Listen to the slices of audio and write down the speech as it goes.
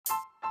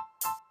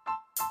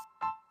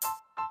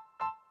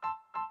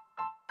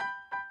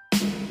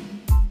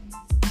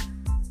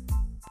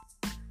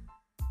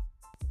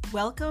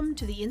Welcome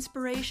to the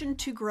Inspiration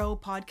to Grow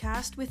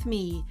podcast with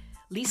me,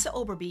 Lisa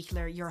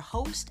Oberbichler, your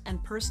host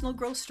and personal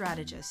growth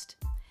strategist.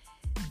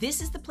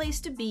 This is the place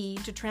to be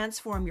to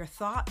transform your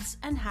thoughts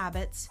and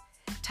habits,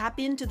 tap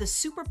into the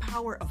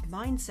superpower of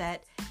mindset,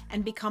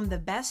 and become the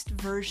best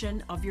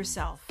version of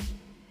yourself.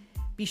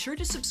 Be sure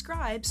to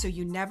subscribe so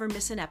you never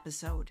miss an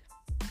episode.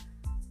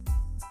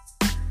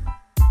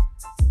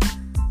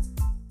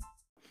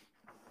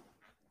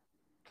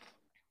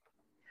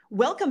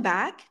 Welcome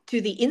back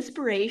to the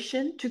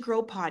Inspiration to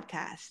Grow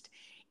podcast.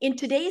 In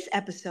today's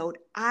episode,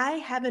 I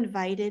have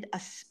invited a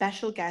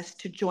special guest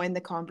to join the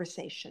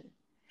conversation.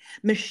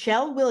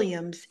 Michelle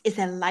Williams is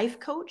a life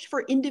coach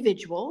for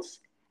individuals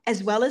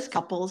as well as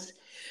couples.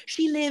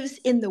 She lives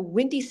in the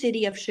Windy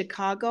City of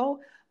Chicago,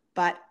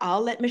 but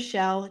I'll let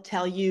Michelle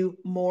tell you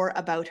more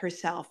about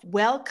herself.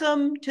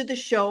 Welcome to the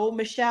show,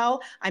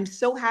 Michelle. I'm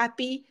so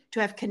happy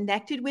to have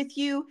connected with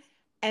you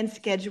and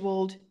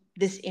scheduled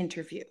this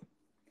interview.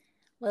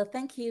 Well,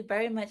 thank you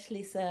very much,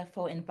 Lisa,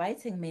 for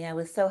inviting me. I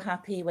was so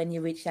happy when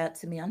you reached out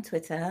to me on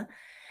Twitter,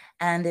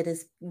 and it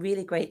is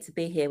really great to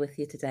be here with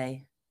you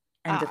today.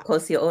 And of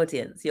course, your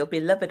audience, your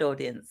beloved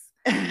audience.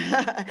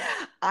 I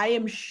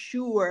am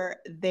sure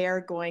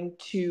they're going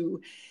to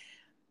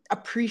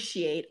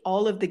appreciate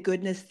all of the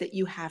goodness that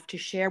you have to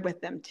share with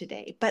them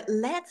today. But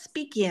let's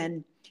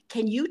begin.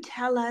 Can you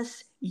tell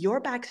us your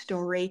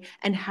backstory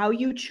and how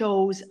you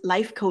chose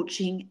life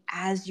coaching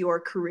as your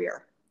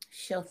career?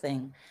 Sure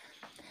thing.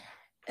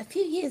 A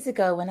few years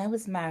ago when I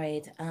was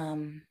married,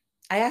 I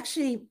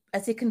actually,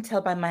 as you can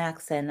tell by my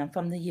accent, I'm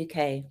from the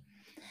UK.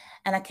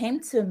 And I came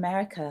to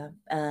America.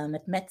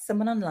 I'd met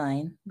someone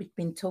online. We'd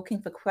been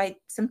talking for quite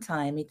some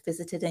time. He'd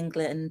visited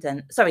England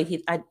and,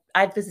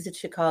 I'd visited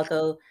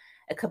Chicago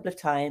a couple of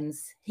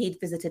times. He'd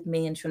visited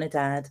me in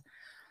Trinidad.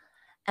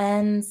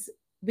 And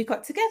we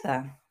got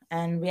together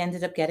and we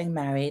ended up getting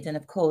married. And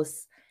of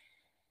course,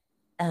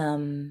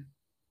 the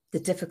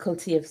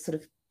difficulty of sort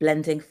of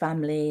blending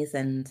families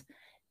and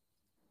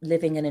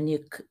living in a new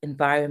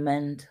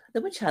environment,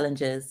 there were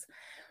challenges.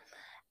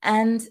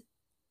 And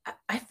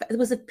there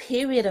was a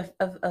period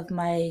of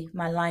my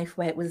life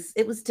where it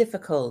was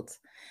difficult.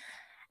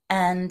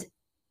 And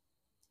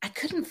I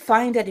couldn't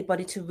find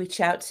anybody to reach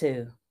out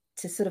to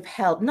sort of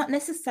help, not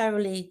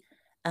necessarily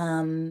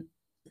to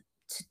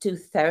do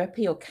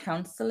therapy or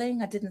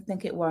counseling. I didn't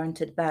think it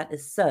warranted that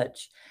as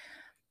such,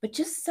 but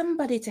just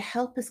somebody to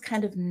help us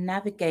kind of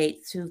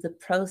navigate through the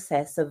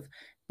process of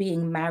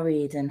being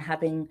married and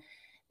having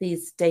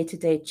these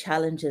day-to-day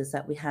challenges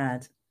that we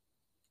had.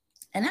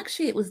 And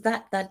actually it was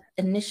that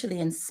initially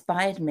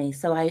inspired me.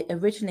 So I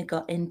originally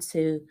got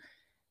into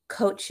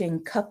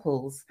coaching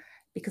couples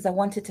because I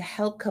wanted to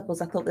help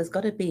couples. I thought there's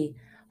got to be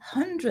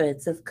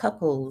hundreds of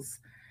couples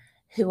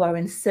who are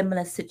in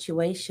similar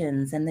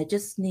situations and they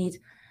just need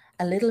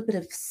a little bit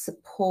of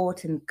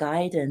support and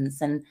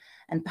guidance and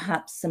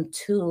perhaps some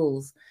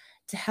tools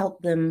to help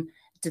them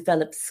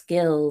develop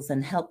skills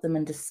and help them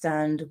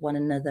understand one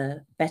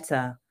another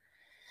better.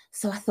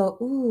 So I thought,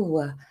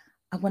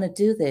 I want to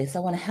do this. I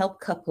want to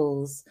help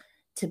couples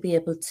to be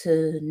able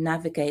to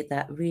navigate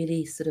that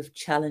really sort of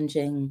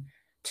challenging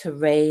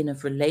terrain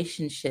of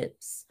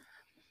relationships.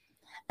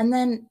 And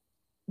then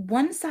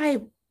once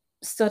I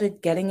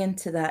started getting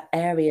into that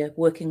area,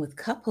 working with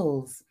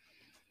couples,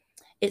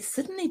 it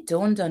suddenly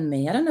dawned on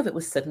me. I don't know if it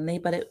was suddenly,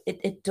 but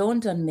it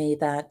dawned on me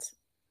that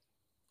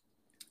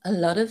a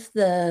lot of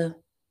the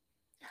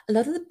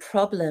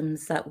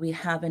problems that we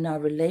have in our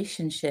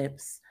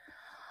relationships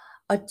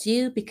are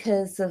due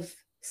because of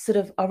sort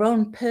of our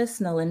own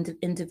personal and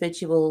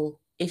individual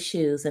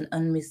issues and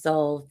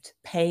unresolved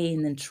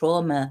pain and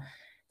trauma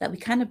that we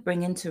kind of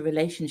bring into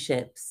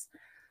relationships.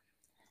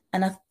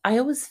 And I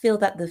always feel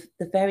that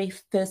the very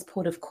first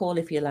port of call,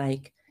 if you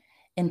like,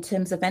 in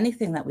terms of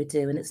anything that we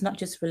do, and it's not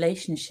just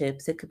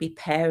relationships, it could be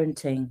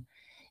parenting,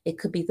 it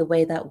could be the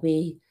way that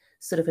we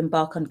sort of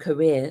embark on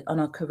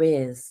our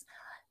careers,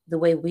 the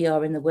way we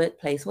are in the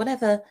workplace,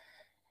 whatever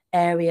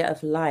area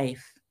of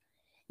life,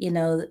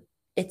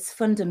 it's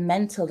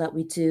fundamental that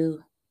we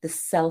do the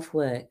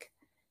self-work,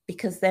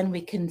 because then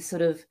we can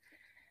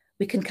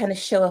kind of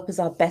show up as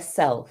our best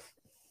self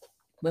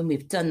when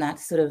we've done that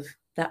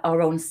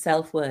our own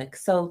self-work.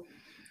 So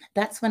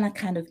that's when I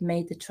kind of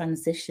made the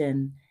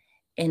transition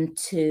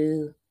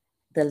into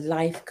the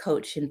life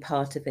coaching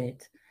part of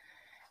it.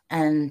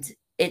 And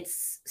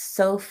it's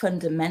so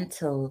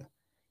fundamental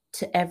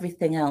to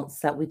everything else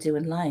that we do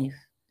in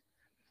life.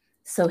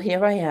 So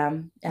here I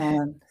am,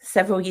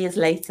 several years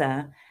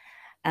later,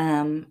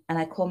 and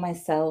I call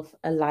myself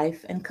a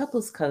life and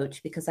couples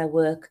coach because I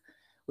work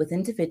with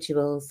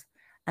individuals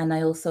and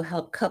I also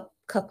help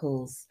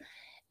couples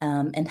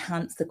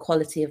enhance the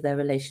quality of their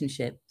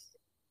relationships.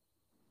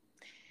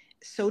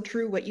 So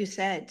true what you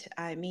said.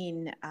 I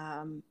mean,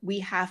 we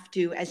have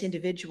to, as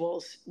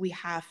individuals, we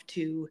have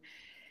to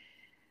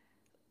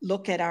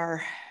look at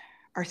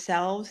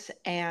ourselves,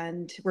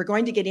 and we're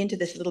going to get into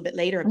this a little bit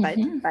later,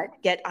 but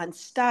get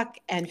unstuck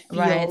and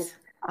feel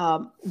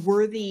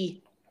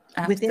worthy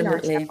Absolutely. within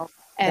ourselves.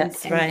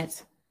 That's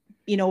right.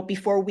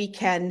 Before we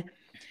can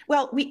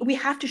Well, we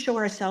have to show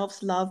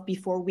ourselves love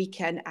before we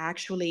can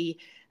actually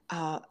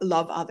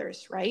love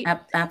others, right?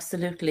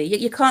 Absolutely.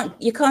 You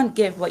can't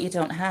give what you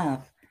don't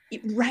have.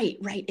 Right,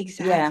 right,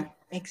 Yeah,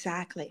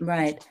 exactly, exactly.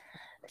 right.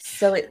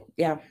 So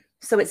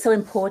so it's so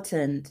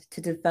important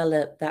to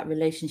develop that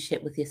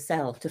relationship with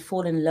yourself, to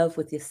fall in love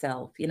with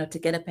yourself, you know, to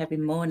get up every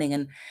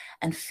morning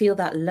and feel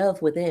that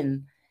love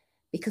within,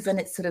 because then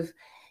it's sort of,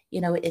 you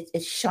know,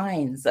 it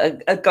shines. I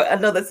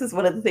know this is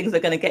one of the things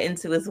we're going to get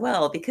into as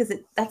well, because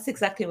that's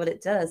exactly what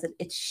it does.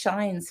 It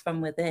shines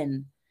from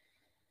within,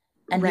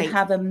 and you Right.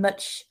 have a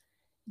much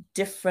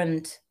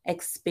different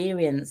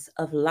experience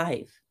of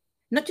life,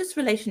 not just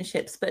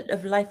relationships, but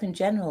of life in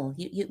general.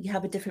 You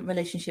have a different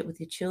relationship with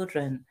your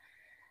children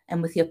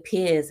and with your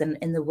peers and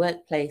in the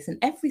workplace, and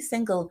every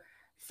single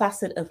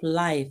facet of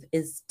life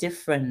is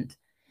different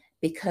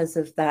because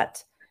of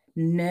that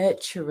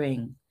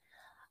nurturing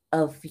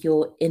of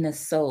your inner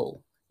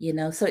soul, you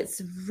know. So it's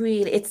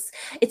really,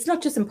 it's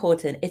not just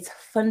important, it's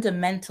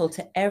fundamental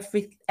to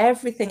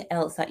everything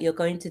else that you're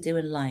going to do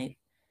in life,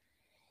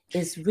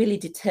 is really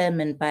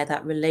determined by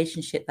that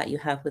relationship that you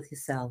have with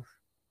yourself.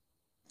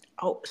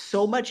 Oh,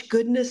 so much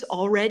goodness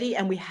already,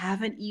 and we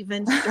haven't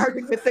even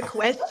started with the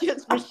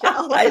questions,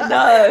 Michelle. I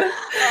know.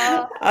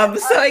 uh, I'm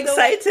so so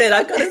excited.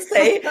 I gotta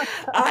say,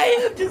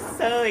 I am just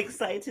so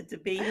excited to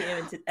be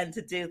here and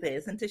to do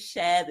this and to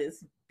share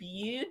this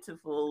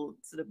beautiful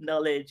sort of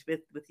knowledge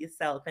with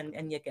yourself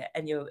and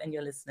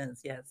your listeners.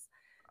 Yes,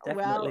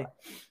 definitely.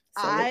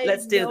 well, So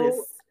let's do this.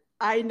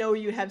 I know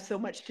you have so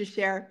much to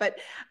share, but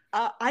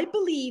I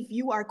believe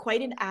you are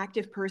quite an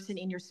active person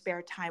in your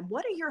spare time.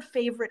 What are your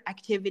favorite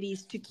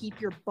activities to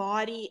keep your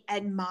body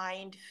and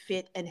mind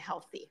fit and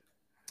healthy?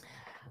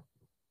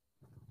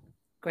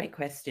 Great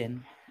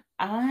question.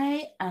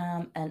 I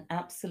am an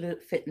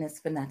absolute fitness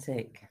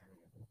fanatic.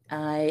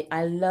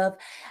 I love,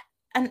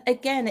 and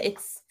again,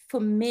 it's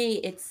for me,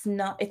 it's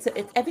not,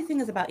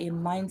 everything is about your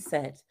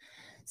mindset.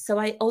 So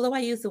although I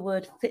use the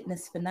word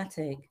fitness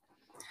fanatic,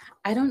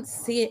 I don't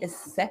see it as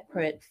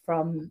separate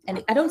from,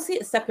 and I don't see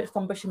it separate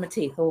from brushing my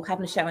teeth or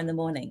having a shower in the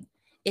morning.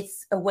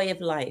 It's a way of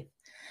life.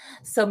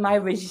 So my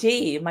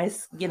regime, my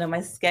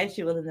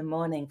schedule in the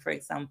morning, for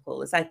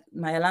example, is like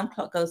my alarm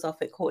clock goes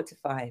off at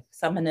 4:45.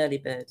 So I'm an early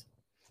bird.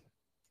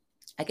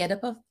 I get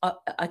up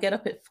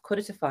at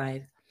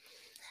 4:45,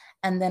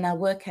 and then I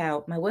work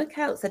out. My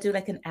workouts, I do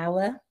like an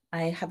hour.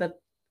 I have a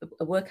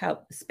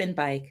workout spin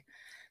bike.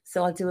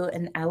 So I'll do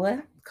an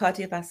hour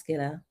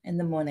cardiovascular in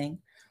the morning,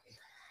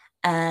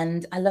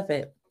 and I love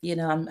it. You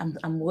know,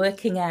 I'm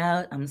working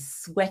out, I'm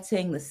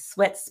sweating, the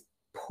sweat's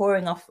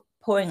pouring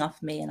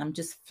off me, and I'm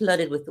just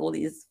flooded with all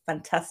these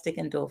fantastic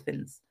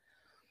endorphins.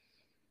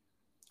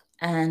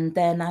 And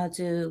then I'll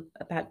do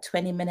about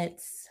 20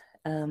 minutes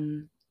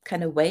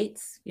kind of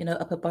weights, you know,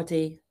 upper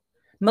body,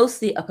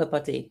 mostly upper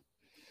body.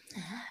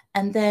 Mhm.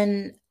 And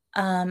then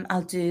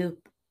I'll do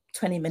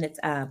 20 minutes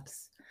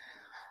abs.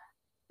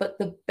 But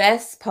the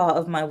best part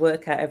of my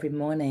workout every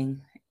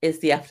morning is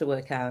the after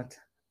workout,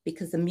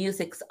 because the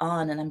music's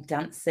on and I'm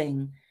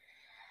dancing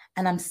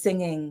and I'm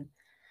singing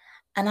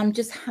and I'm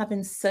just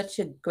having such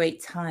a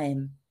great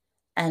time.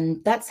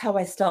 And that's how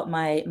I start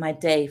my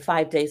day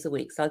 5 days a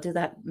week. So I'll do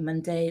that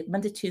Monday,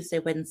 Tuesday,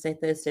 Wednesday,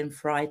 Thursday, and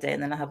Friday.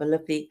 And then I have a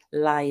lovely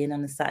lie in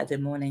on a Saturday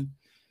morning.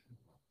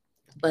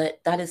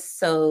 But that is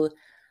so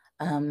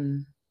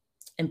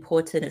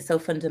important. It's so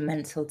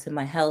fundamental to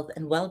my health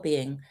and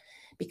well-being,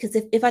 because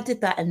if I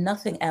did that and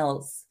nothing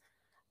else,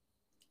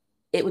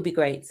 it would be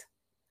great,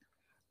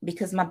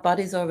 because my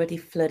body's already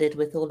flooded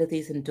with all of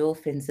these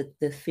endorphins,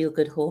 the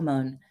feel-good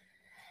hormone.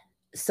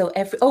 So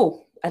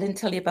I didn't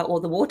tell you about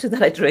all the water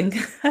that I drink.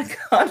 I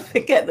can't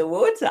forget the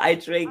water I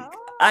drink.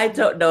 I Oh.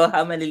 don't know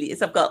how many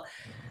liters I've got.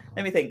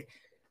 Let me think.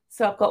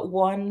 So I've got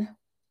one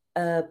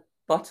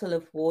bottle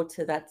of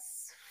water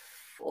that's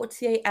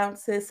 48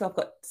 ounces.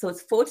 So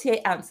it's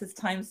 48 ounces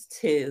times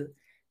two.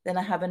 Then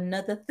I have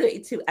another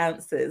 32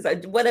 ounces.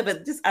 Whatever,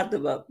 just add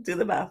them up, do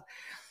the math.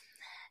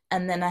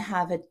 And then I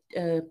have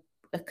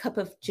a cup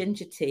of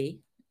ginger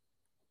tea,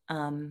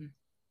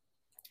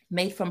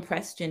 made from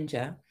pressed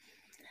ginger.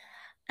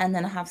 And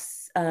then I have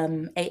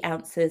 8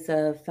 ounces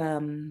of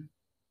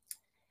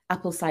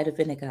apple cider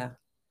vinegar.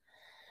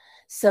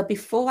 So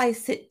before I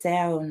sit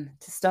down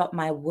to start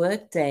my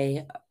work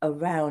day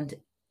around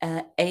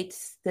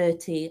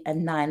 8:30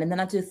 and 9, and then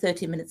I do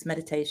 30 minutes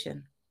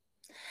meditation.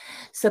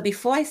 So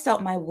before I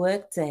start my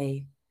work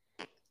day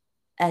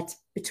at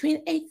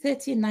between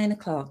 8:30 and 9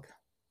 o'clock,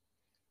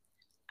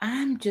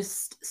 I'm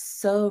just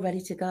so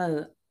ready to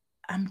go.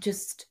 I'm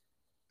just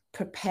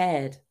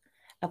prepared.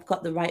 I've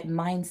got the right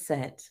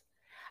mindset.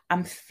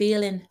 I'm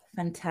feeling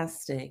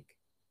fantastic.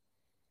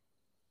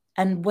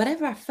 And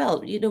whatever I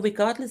felt, you know,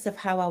 regardless of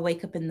how I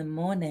wake up in the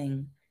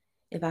morning,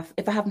 if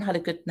I haven't had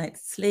a good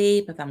night's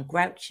sleep, if I'm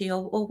grouchy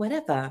or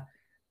whatever,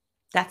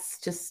 that's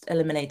just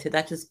eliminated.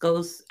 That just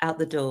goes out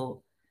the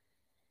door,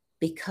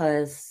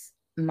 because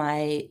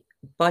my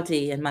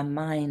body and my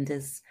mind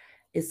is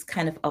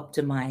kind of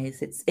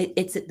optimized.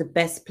 It's at the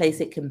best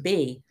place it can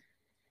be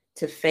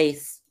to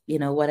face, you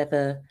know,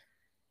 whatever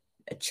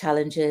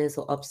challenges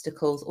or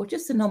obstacles or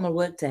just a normal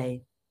work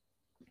day,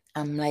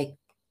 I'm like,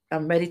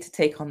 I'm ready to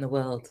take on the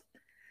world.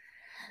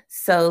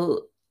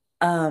 So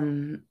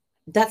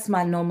that's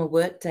my normal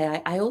work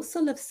day. I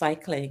also love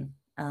cycling.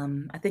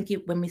 I think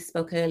when we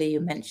spoke earlier, you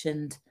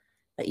mentioned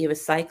that you're a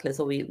cyclist,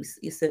 or you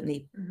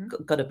certainly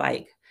got a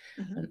bike.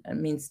 And it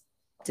means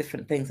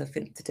different things, I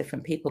think, to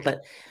different people.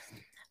 But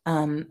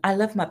I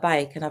love my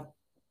bike, and I've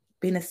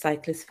been a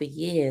cyclist for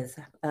years.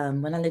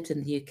 When I lived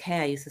in the UK,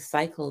 I used to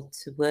cycle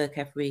to work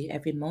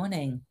every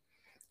morning.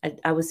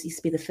 I used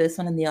to be the first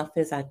one in the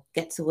office. I'd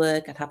get to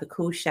work, I'd have a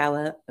cool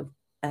shower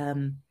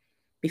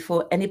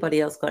before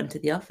anybody else got into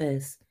the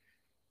office.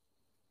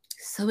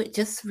 So it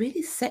just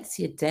really sets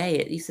your day.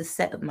 It used to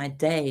set up my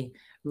day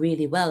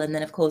really well. And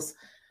then, of course,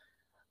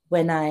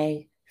 when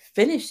I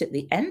finished at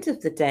the end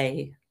of the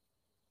day,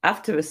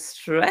 after a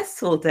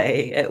stressful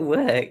day at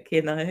work,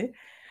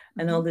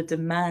 and all the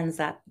demands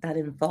that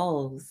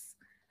involves,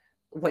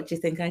 what do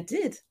you think I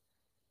did?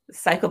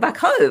 Cycle back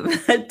home,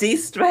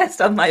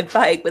 de-stressed on my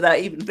bike without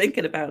even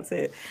thinking about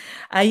it.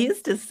 I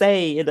used to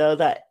say,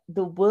 that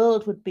the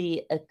world would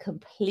be a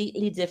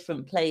completely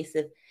different place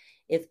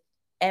if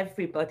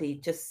everybody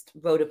just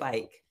rode a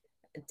bike,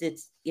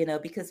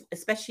 because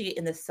especially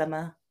in the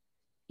summer,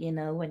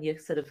 when you're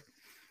sort of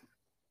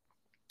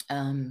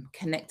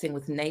connecting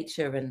with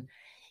nature, and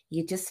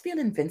you just feel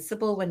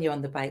invincible when you're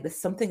on the bike.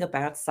 There's something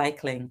about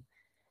cycling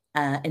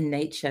in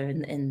nature,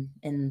 in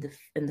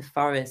the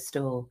forest,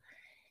 or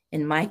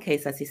in my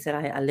case, as you said,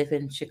 I live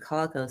in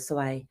Chicago, so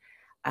I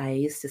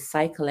used to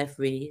cycle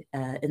every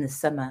in the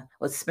summer,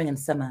 or spring and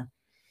summer.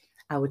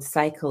 I would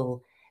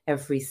cycle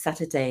every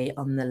Saturday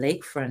on the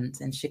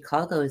lakefront, and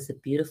Chicago is a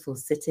beautiful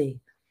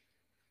city.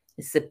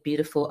 It's a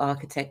beautiful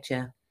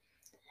architecture.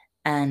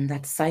 And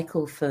I'd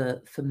cycle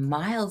for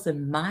miles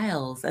and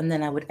miles. And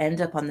then I would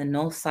end up on the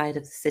north side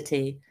of the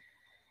city.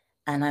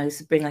 And I used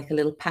to bring like a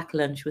little pack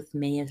lunch with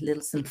me,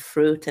 some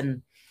fruit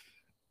and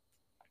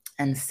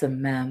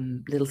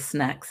some little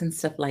snacks and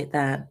stuff like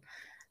that.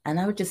 And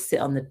I would just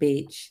sit on the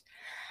beach.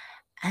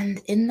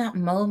 And in that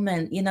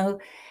moment,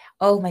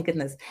 oh my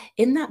goodness,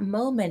 in that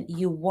moment,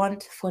 you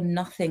want for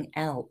nothing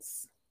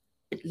else.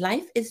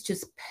 Life is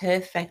just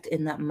perfect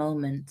in that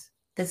moment.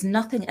 There's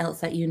nothing else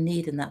that you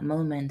need in that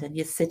moment. And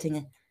you're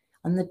sitting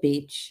on the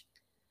beach,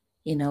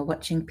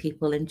 watching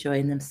people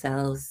enjoying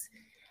themselves.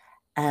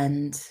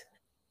 And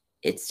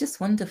it's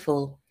just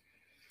wonderful.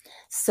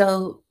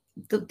 So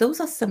those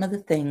are some of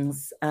the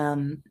things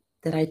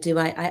that I do.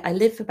 I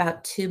live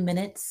about 2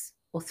 minutes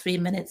or 3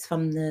 minutes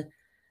from the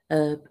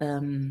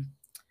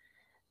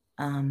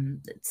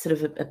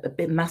sort of a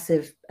bit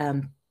massive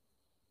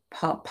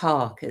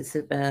park. It's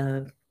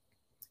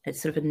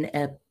sort of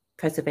a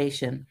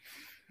preservation.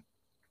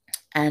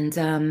 And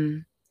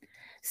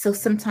so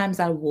sometimes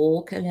I'll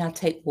walk, and I'll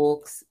take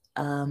walks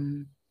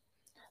along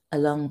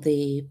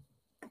the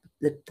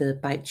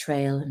bike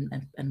trail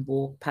and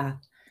walk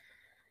path.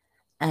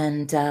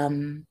 And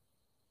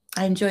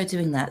I enjoy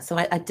doing that. So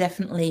I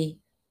definitely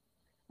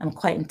am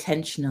quite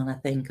intentional, I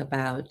think,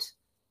 about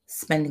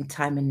spending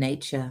time in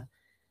nature,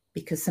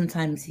 because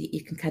sometimes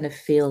you can kind of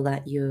feel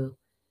that you're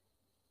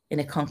in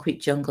a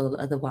concrete jungle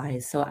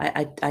otherwise. So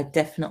I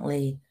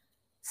definitely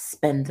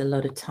spend a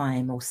lot of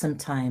time, or some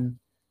time,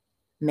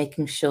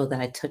 making sure that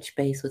I touch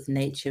base with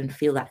nature and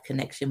feel that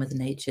connection with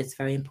nature. It's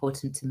very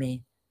important to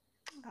me.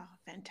 Oh,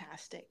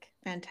 fantastic.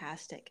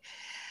 Fantastic.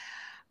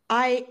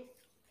 I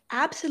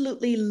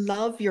absolutely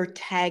love your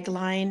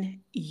tagline,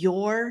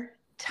 your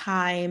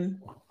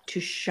time to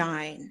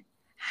shine.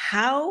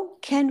 How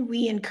can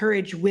we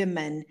encourage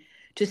women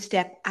to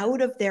step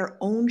out of their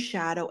own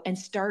shadow and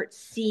start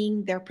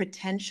seeing their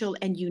potential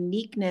and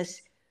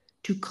uniqueness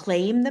to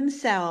claim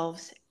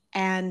themselves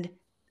and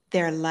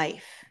their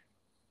life?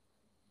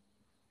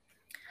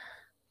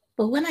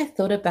 Well, when I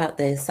thought about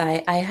this,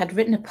 I had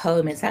written a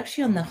poem. It's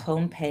actually on the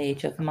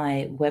homepage of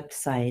my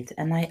website.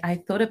 And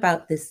I thought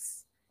about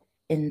this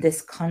in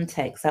this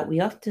context, that we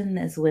often,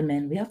 as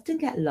women, we often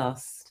get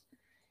lost.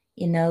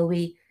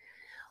 We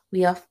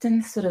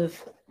often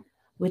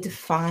we're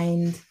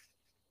defined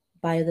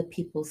by other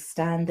people's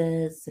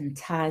standards and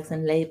tags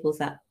and labels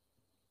that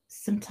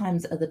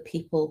sometimes other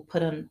people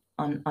put on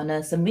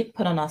us, and we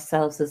put on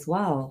ourselves as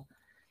well.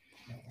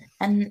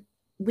 And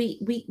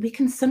we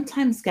can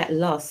sometimes get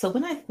lost. So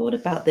when I thought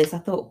about this, I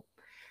thought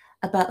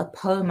about a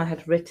poem I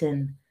had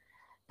written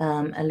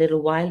a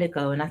little while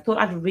ago, and I thought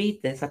I'd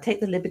read this. I take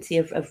the liberty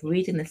of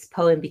reading this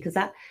poem, because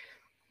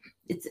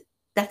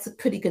that's a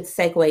pretty good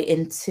segue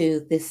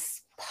into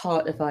this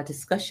part of our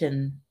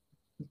discussion,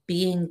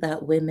 being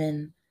that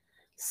women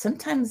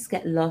sometimes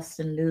get lost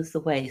and lose the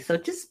way. So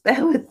just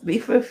bear with me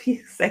for a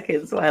few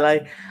seconds while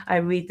I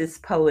read this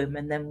poem,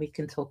 and then we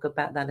can talk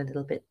about that a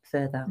little bit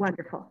further.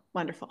 Wonderful,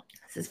 wonderful.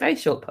 This is a very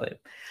short poem.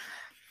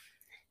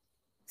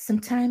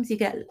 Sometimes you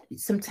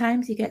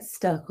get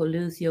stuck or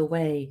lose your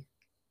way.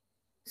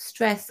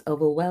 Stress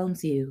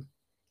overwhelms you,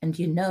 and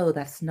you know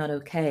that's not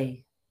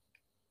okay.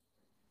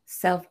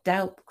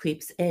 Self-doubt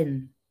creeps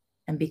in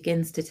and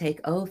begins to take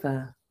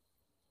over.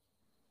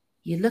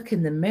 You look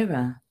in the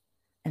mirror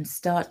and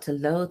start to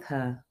loathe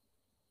her.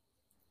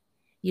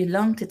 You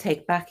long to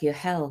take back your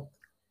health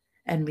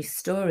and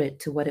restore it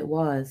to what it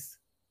was,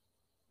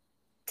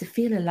 to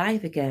feel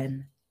alive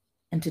again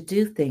and to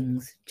do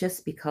things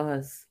just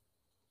because.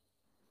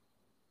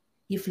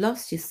 You've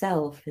lost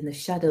yourself in the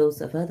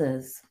shadows of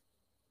others,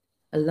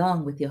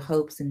 along with your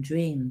hopes and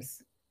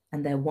dreams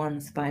and their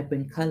once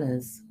vibrant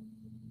colors.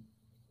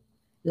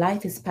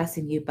 Life is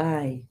passing you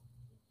by,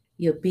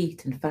 your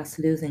beat and fast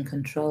losing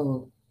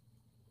control.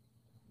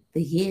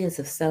 The years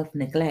of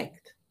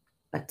self-neglect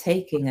are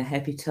taking a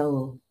heavy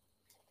toll.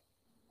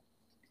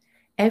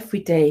 Every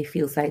day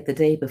feels like the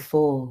day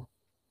before.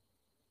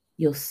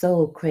 Your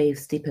soul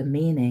craves deeper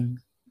meaning.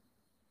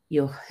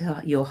 Your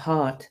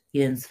heart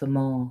yearns for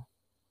more.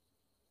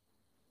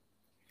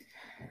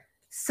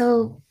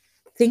 So,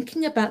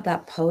 thinking about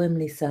that poem,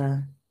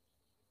 Lisa,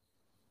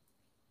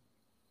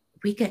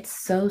 we get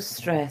so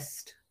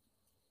stressed.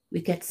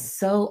 We get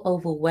so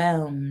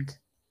overwhelmed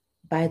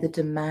by the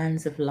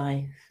demands of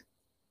life.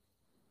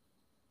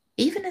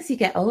 Even as you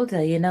get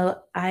older, you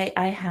know, I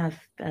have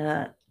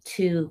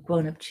two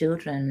grown-up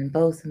children, and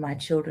both of my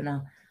children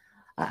are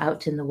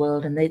out in the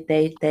world, and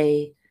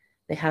they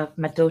have,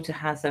 my daughter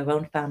has her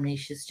own family.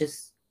 She's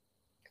just,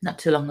 not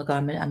too long ago,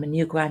 I'm a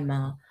new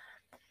grandma.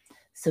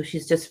 So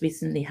she's just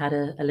recently had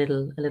a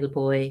little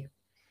boy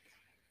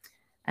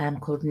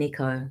called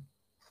Nico.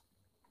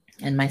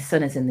 And my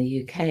son is in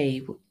the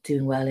UK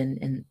doing well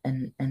in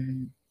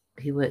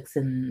he works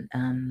in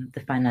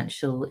the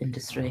financial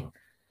industry.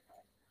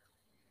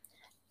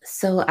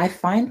 So I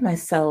find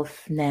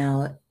myself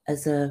now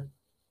as a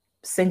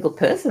single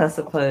person, I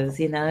suppose,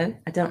 you know,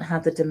 I don't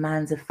have the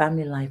demands of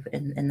family life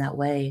in that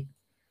way.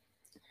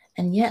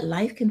 And yet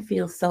life can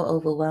feel so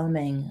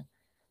overwhelming,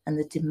 and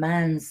the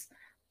demands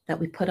that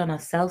we put on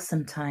ourselves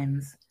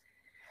sometimes.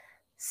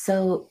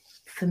 So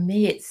for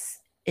me,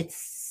 it's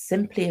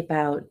simply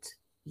about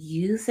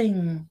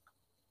using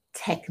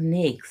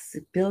techniques,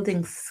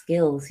 building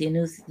skills,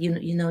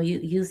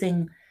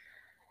 using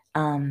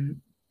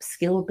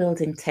skill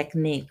building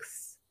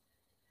techniques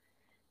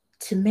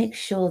to make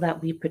sure that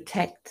we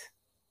protect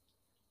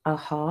our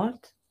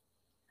heart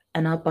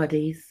and our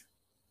bodies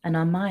and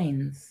our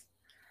minds,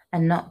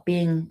 and not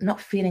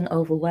feeling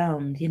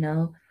overwhelmed. You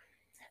know,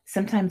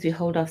 sometimes we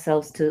hold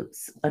ourselves to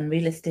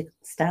unrealistic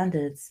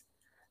standards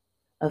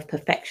of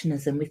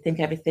perfectionism. We think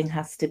everything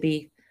has to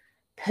be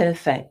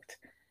perfect,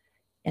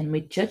 and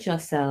we judge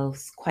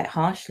ourselves quite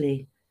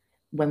harshly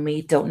when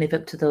we don't live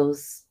up to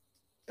those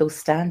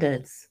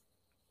standards.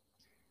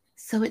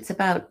 So it's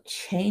about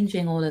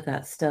changing all of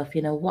that stuff.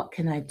 You know, what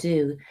can I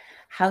do?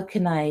 How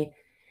can I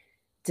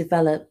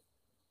develop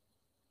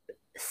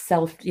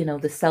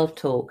the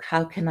self-talk?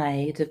 How can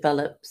I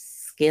develop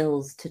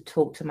skills to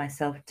talk to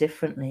myself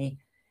differently,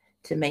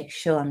 to make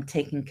sure I'm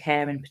taking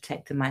care and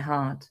protecting my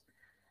heart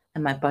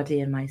and my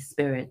body and my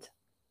spirit?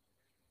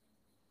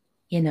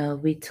 You know,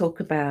 we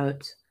talk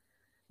about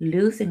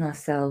losing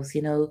ourselves.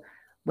 You know,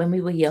 when we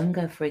were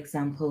younger, for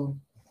example,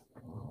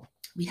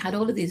 we had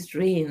all of these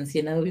dreams.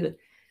 You know,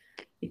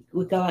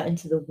 we go out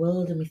into the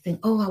world and we think,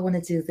 oh, I want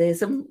to do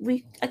this. And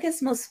I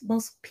guess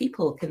most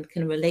people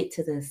can relate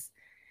to this.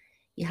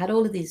 You had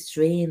all of these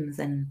dreams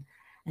and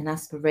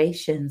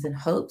aspirations and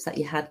hopes that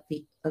you had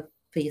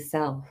for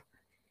yourself.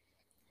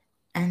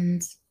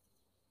 And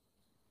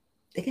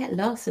they get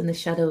lost in the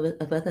shadow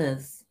of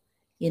others.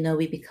 You know,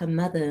 we become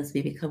mothers,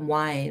 we become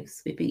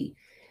wives, we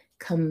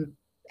become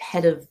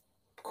head of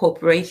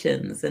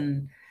corporations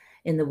and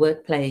in the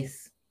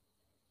workplace.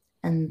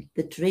 And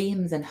the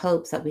dreams and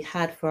hopes that we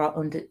had for our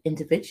own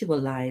individual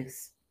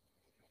lives,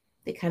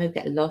 they kind of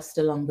get lost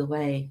along the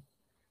way.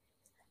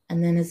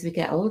 And then as we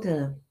get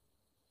older,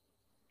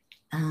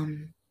 we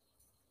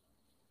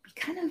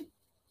kind of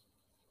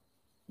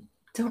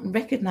don't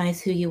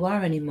recognize who you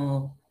are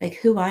anymore. Like,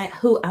 who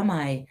am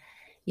I?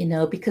 You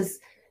know, because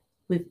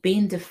we've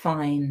been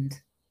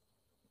defined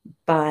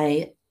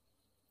by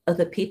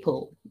other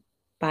people,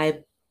 by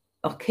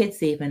our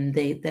kids even.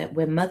 That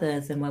we're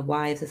mothers and we're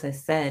wives, as I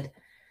said.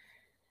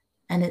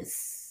 And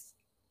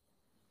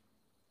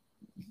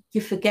you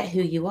forget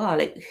who you are.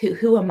 Like,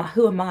 who am I?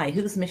 Who am I?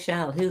 Who's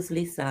Michelle? Who's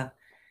Lisa?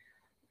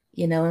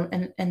 You know,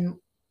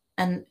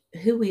 and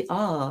who we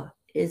are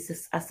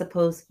is, I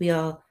suppose, we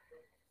are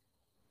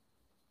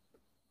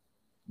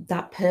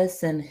that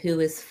person who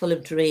is full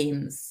of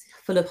dreams,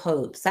 full of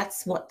hopes.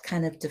 That's what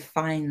kind of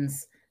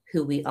defines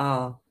who we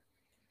are.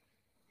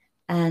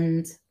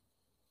 And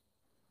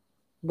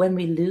when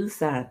we lose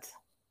that,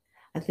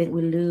 I think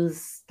we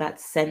lose that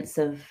sense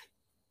of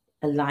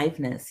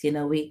aliveness. You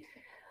know,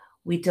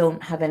 we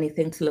don't have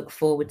anything to look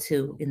forward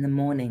to in the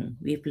morning.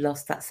 We've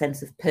lost that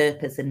sense of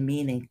purpose and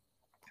meaning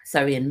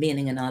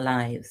in our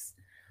lives.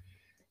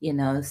 You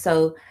know,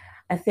 so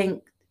I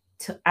think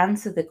to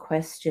answer the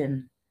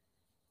question,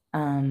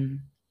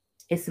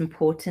 it's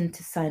important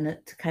to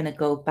kind of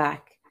go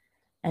back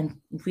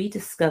and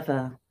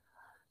rediscover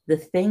the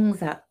things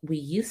that we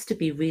used to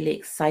be really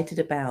excited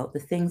about, the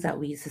things that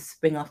we used to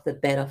spring off the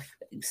bed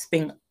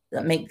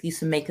used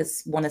to make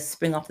us want to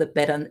spring off the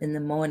bed in the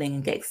morning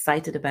and get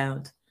excited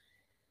about.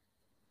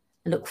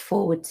 look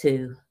forward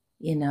to,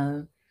 you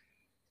know,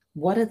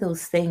 what are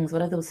those things,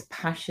 what are those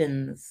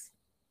passions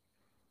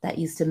that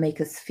used to make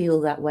us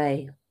feel that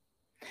way?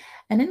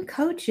 And in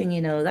coaching,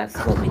 you know, that's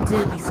what we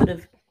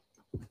do.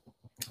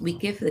 We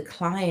give the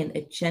client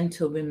a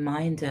gentle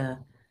reminder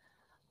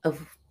of,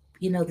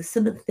 you know,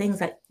 some of the things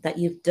that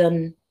you've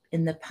done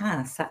in the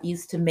past that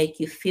used to make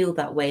you feel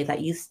that way,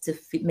 that used to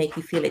make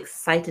you feel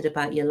excited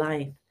about your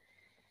life.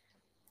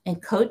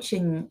 And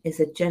coaching is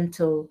a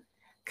gentle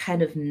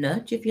kind of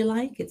nudge, if you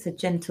like. It's a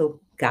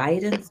gentle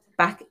guidance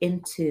back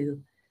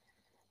into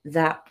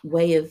that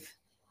way of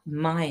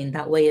mind,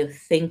 that way of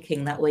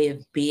thinking, that way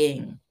of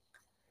being,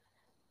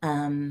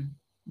 um,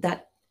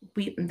 that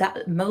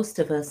most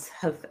of us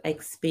have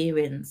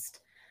experienced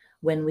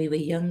when we were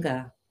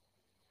younger.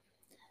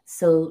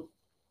 So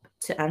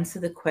to answer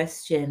the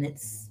question,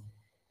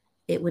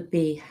 it would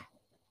be,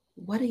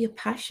 what are your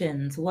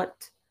passions?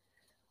 What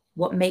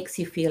makes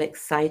you feel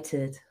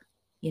excited?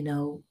 You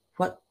know,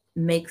 what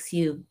makes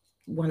you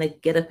want to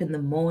get up in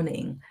the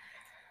morning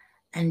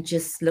and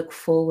just look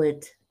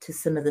forward to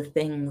some of the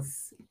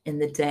things in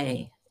the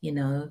day, you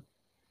know,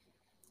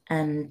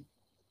 and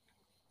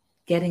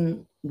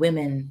getting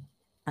women,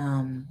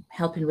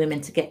 helping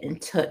women to get in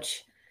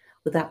touch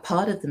with that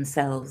part of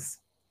themselves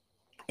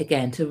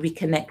again, to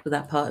reconnect with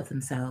that part of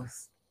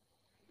themselves.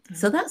 Mm-hmm.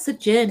 So that's a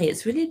journey.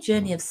 It's really a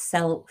journey of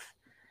self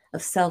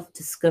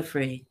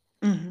discovery.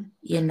 Mm-hmm.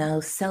 You know,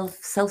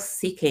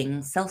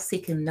 self-seeking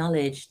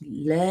knowledge,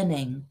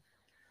 learning.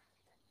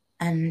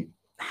 And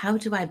how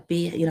do I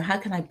be, you know, how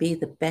can I be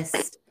the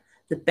best?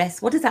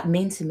 What does that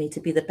mean to me to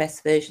be the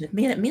best version of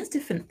me? And it means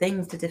different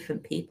things to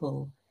different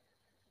people.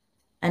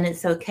 And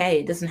it's okay.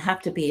 It doesn't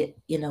have to be,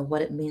 you know,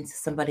 what it means to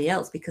somebody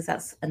else, because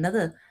that's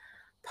another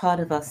part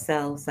of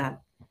ourselves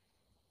that,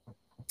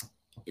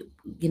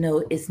 you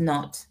know, is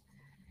not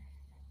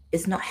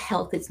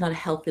healthy. It's not a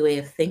healthy way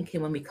of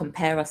thinking when we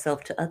compare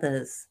ourselves to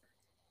others.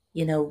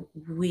 You know,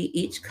 we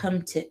each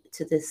come to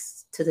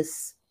this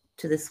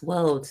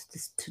world,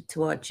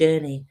 to our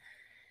journey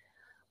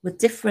with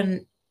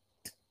different,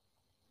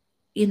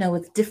 you know,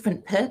 with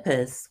different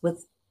purpose,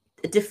 with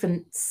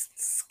different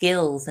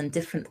skills and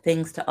different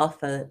things to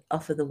offer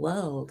the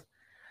world.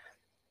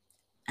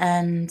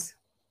 And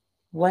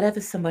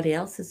whatever somebody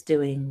else is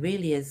doing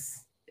really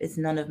is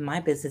none of my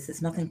business.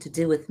 It's nothing to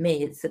do with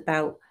me. It's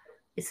about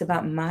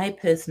my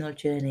personal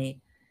journey.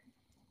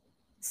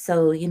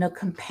 So, you know,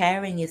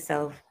 comparing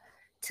yourself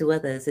to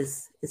others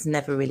is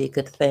never really a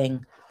good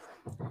thing.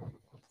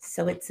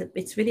 So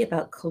it's really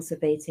about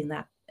cultivating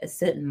a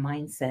certain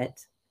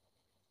mindset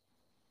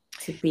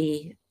to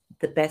be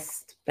the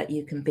best that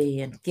you can be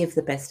and give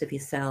the best of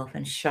yourself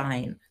and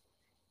shine.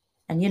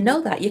 And you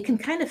know that you can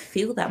kind of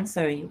feel that. I'm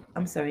sorry.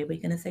 Were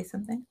you going to say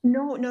something?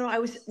 No. I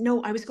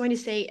was going to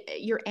say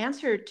your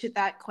answer to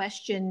that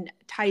question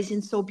ties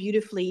in so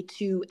beautifully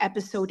to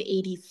episode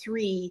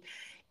 83.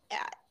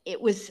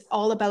 It was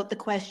all about the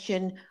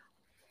question,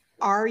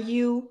 are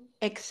you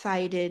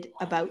excited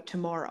about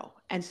tomorrow?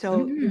 And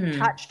so you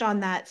touched on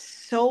that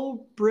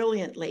so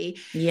brilliantly.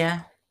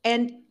 Yeah.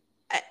 And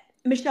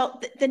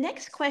Michelle, the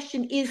next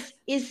question is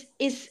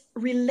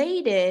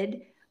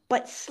related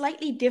but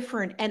slightly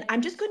different, and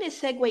I'm just going to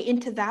segue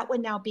into that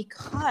one now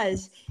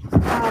because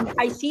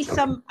I see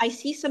some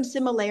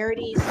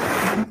similarities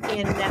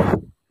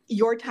in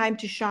your time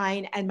to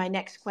shine and my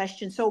next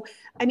question. So,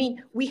 I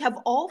mean, we have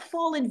all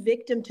fallen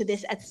victim to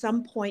this at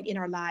some point in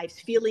our lives,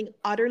 feeling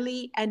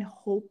utterly and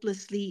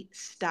hopelessly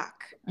stuck.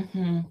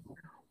 Mm-hmm.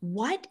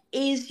 What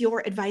is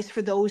your advice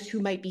for those who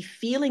might be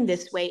feeling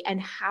this way,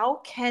 and how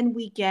can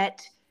we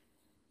get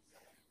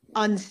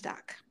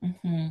unstuck?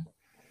 Mm-hmm.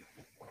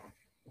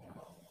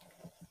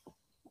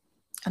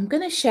 I'm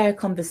going to share a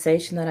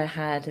conversation that I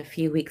had a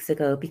few weeks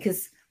ago,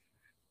 because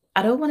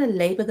I don't want to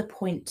labor the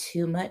point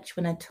too much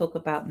when I talk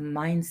about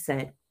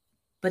mindset,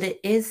 but it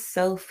is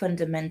so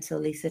fundamental,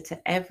 Lisa,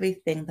 to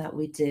everything that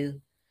we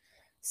do.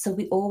 So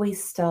we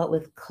always start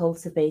with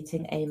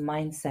cultivating a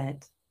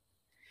mindset.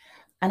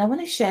 And I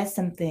want to share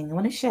something. I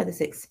want to share this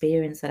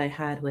experience that I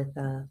had with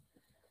a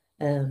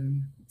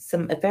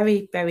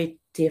very, very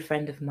dear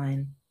friend of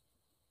mine,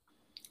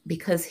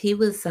 because he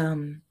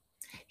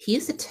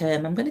used a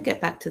term. I'm going to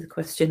get back to the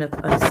question of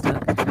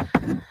unstuck,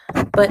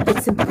 but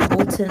it's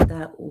important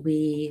that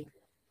we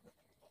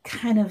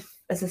kind of,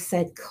 as I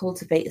said,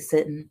 cultivate a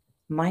certain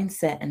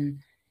mindset and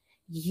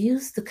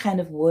use the kind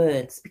of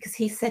words, because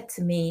he said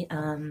to me,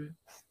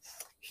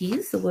 he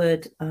used the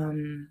word,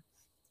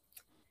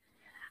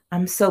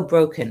 I'm so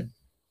broken.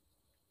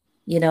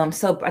 You know,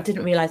 I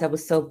didn't realize I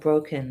was so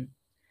broken.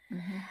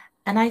 Mm-hmm.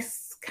 And I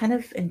kind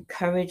of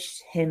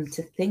encouraged him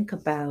to think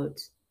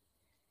about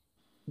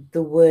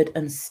the word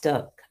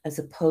unstuck as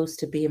opposed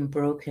to being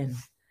broken.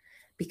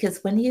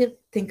 Because when you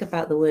think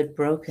about the word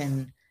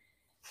broken,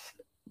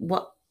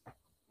 what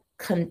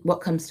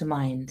comes to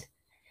mind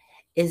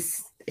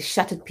is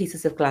shattered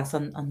pieces of glass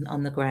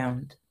on the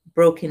ground,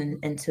 broken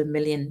into a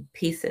million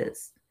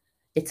pieces.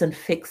 It's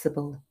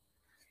unfixable.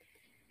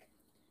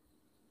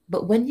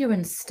 But when you're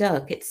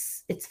unstuck,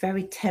 it's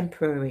very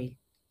temporary.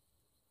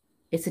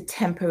 It's a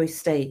temporary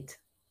state.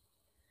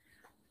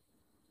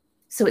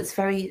 So it's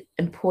very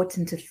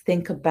important to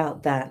think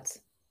about that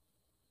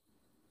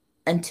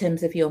in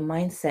terms of your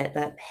mindset,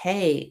 that,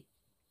 hey,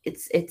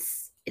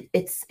 it's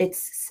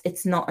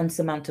not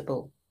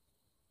unsurmountable.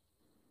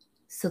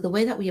 So the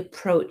way that we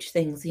approach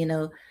things,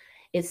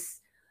 is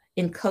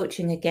in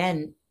coaching,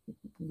 again,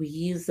 we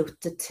use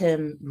the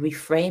term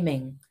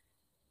reframing,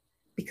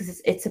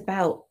 because it's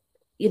about,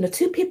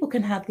 two people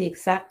can have the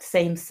exact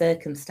same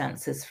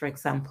circumstances, for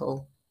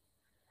example,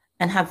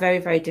 and have very,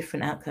 very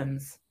different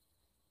outcomes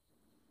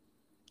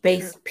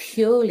based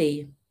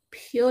purely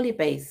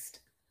based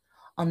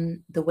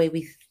on the way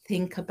we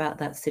think about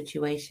that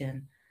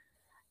situation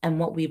and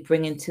what we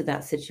bring into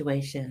that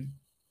situation.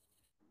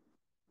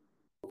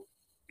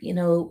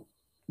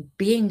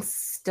 Being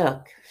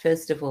stuck,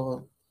 first of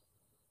all,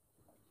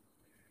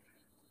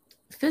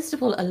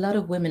 a lot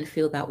of women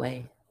feel that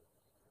way.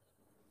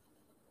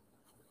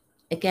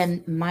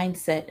 Again,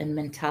 mindset and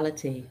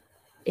mentality.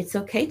 It's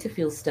okay to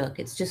feel stuck.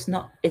 It's just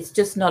not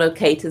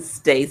okay to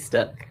stay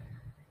stuck.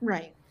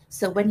 Right.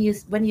 So when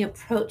you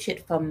approach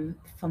it from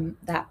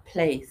that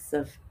place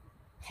of,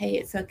 hey,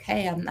 it's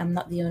okay, I'm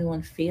not the only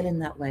one feeling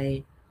that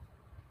way,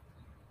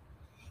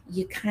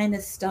 you're kind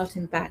of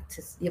starting back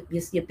to,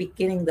 you're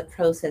beginning the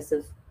process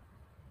of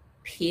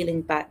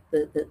peeling back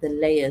the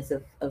layers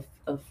of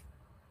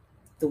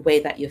the way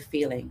that you're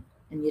feeling,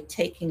 and you're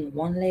taking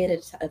one layer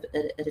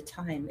at a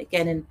time.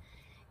 Again,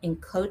 in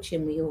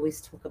coaching, we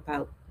always talk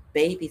about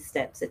baby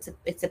steps.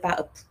 It's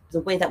about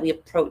the way that we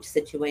approach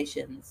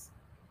situations.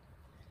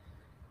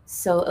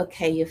 So,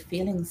 okay, you're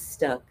feeling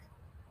stuck.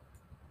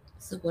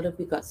 So what have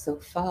we got so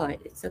far?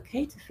 It's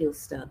okay to feel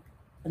stuck.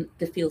 And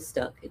to feel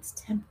stuck, it's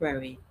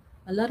temporary.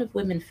 A lot of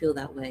women feel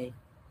that way.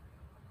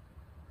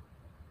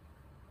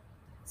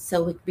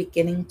 So we're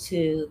beginning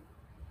to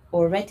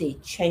already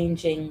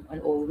changing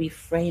or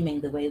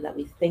reframing the way that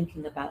we're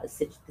thinking about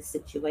the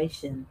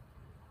situation.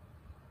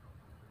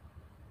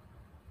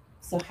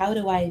 So how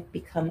do I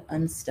become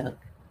unstuck?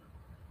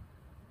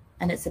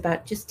 And it's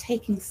about just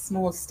taking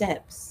small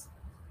steps,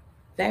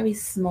 very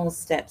small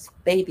steps,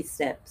 baby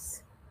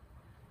steps.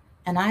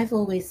 And I've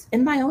always,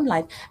 in my own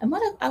life, and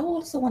what I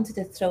also wanted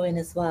to throw in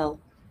as well,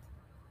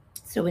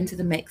 throw into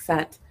the mix,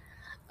 that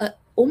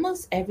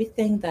almost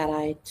everything that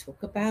I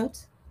talk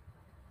about,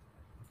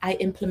 I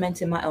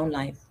implement in my own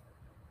life.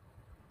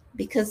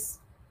 Because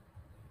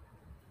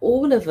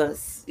all of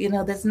us,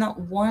 there's not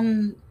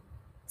one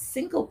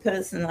single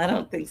person, I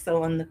don't think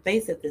so, on the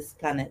face of this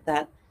planet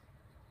that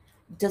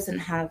doesn't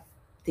have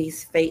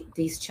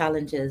these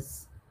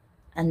challenges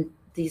and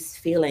these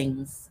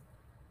feelings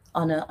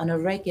on a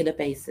regular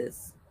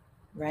basis,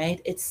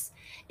 right?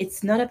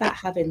 It's not about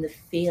having the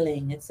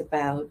feeling, it's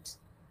about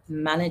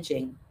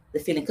managing the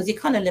feeling, because you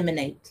can't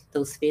eliminate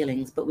those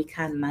feelings, but we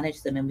can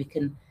manage them, and we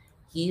can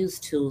use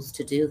tools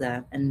to do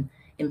that and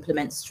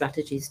implement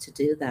strategies to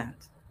do that.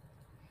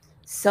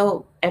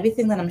 So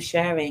everything that I'm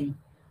sharing,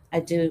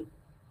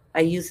 I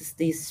use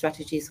these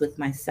strategies with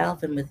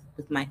myself and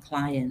with my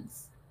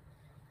clients.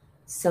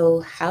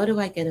 So how do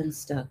I get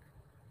unstuck?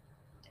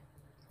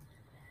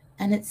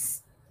 And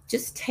it's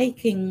just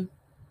taking,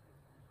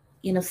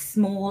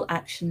 small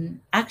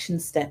action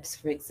steps,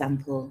 for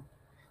example,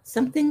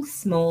 something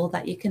small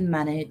that you can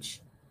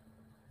manage,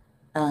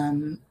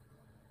 one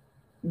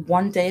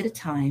day at a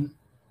time.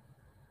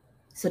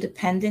 So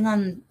depending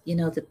on,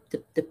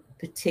 the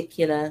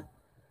particular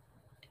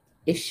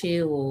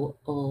issue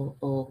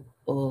or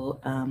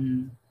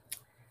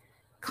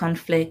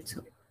conflict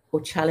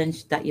or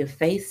challenge that you're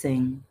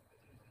facing,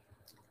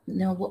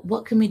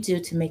 what can we do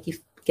to make you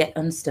get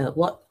unstuck?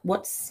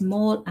 What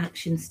small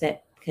action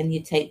step can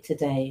you take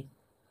today?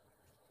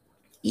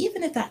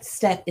 Even if that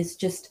step is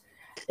just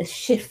a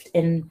shift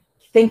in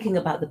thinking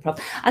about the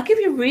problem. I'll give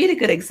you a really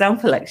good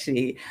example,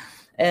 actually,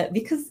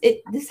 because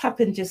this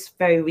happened just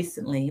very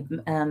recently.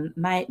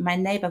 My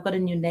neighbor, I've got a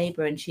new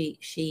neighbor, and she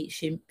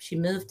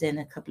moved in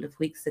a couple of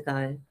weeks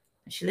ago.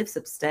 She lives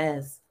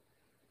upstairs,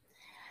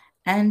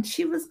 and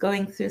she was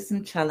going through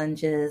some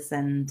challenges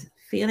and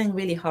feeling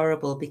really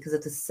horrible because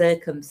of the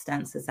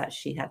circumstances that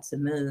she had to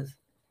move.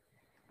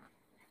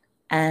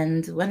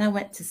 And when I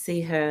went to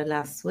see her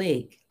last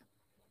week,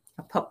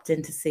 I popped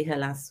in to see her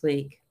last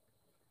week,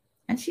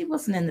 and she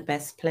wasn't in the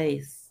best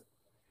place.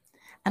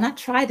 And I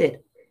tried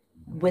it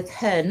with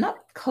her,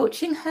 not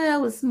coaching her.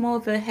 It was more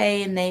of a,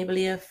 hey,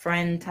 neighborly, a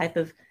friend type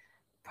of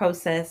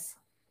process.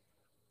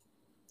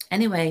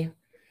 Anyway,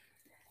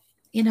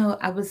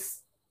 I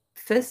was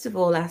first of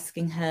all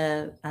asking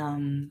her,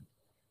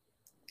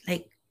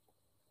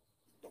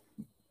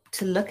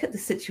 to look at the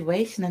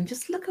situation and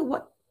just look at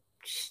what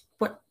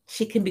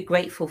she can be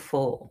grateful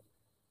for.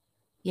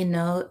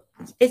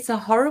 It's a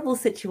horrible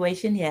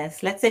situation.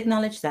 Yes, let's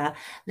acknowledge that.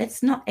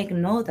 Let's not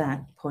ignore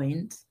that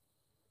point,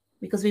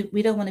 because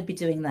we don't want to be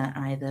doing that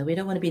either. We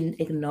don't want to be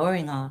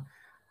ignoring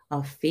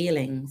our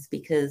feelings,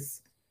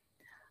 because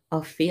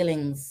our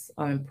feelings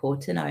are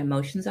important. Our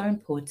emotions are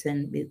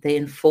important. They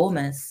inform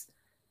us,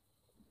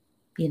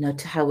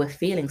 to how we're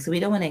feeling. So we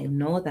don't want to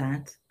ignore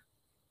that.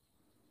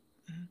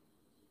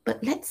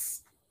 But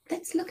let's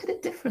look at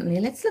it differently.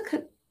 Let's look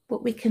at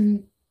what we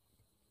can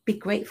be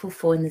grateful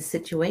for in this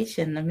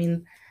situation. I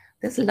mean,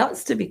 there's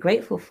lots to be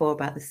grateful for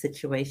about the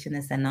situation,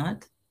 is there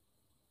not?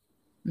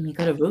 I mean, you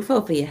got a roof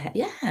over your head.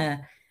 Yeah,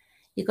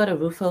 you got a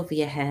roof over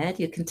your head.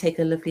 You can take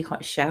a lovely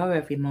hot shower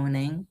every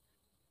morning.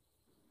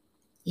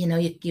 You know,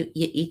 you're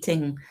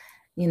eating,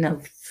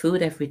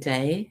 food every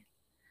day.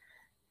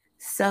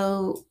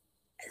 So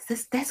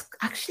there's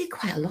actually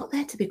quite a lot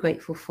there to be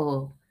grateful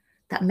for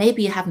that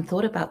maybe you haven't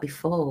thought about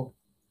before.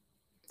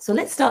 So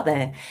let's start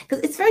there,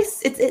 because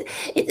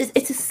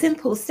it's a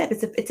simple step.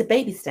 It's a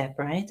baby step,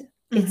 right?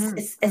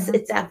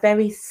 It's a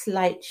very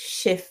slight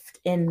shift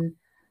in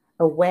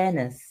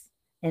awareness,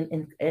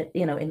 in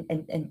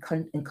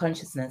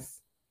consciousness.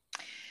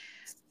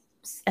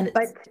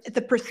 But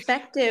the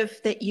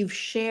perspective that you've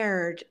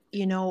shared,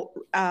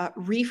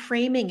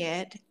 reframing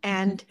it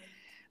and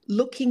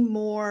looking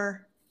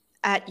more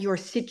at your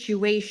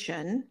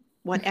situation,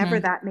 whatever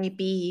that may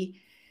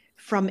be,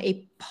 from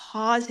a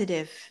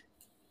positive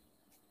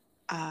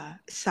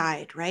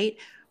side, right?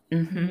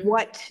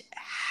 What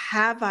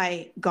have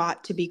I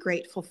got to be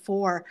grateful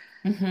for?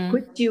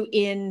 Puts you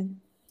in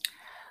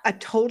a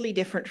totally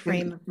different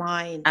frame of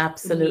mind.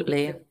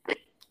 Absolutely.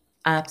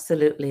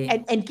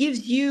 And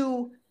gives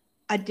you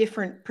a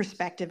different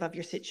perspective of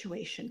your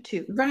situation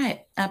too.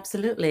 Right.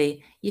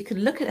 Absolutely. You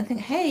can look at it and think,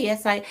 hey,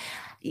 yes,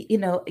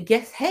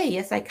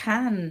 yes, I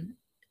can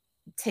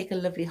take a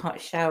lovely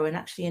hot shower and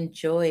actually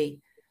enjoy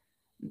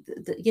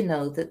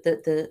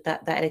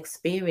that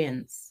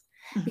experience.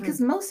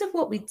 Because most of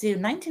what we do,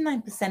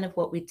 99% of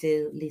what we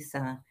do,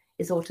 Lisa,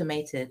 is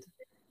automated.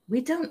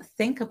 We don't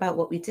think about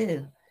what we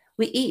do.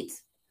 We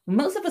eat.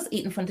 Most of us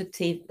eat in front of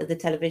the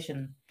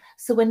television.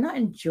 So we're not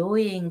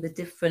enjoying the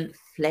different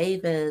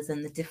flavors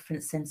and the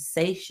different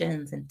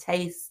sensations and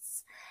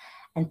tastes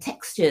and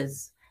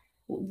textures.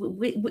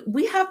 We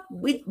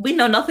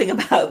know nothing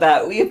about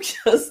that. We've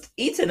just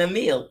eaten a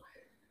meal.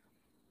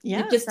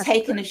 Yeah, we've just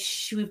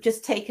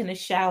taken a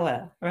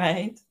shower,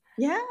 right?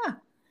 Yeah.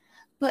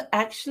 But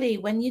actually,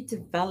 when you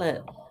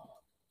develop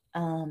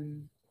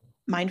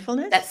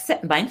mindfulness,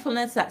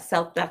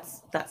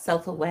 that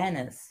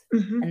self-awareness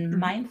and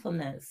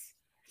mindfulness,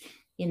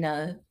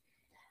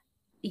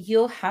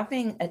 you're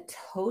having a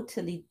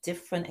totally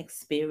different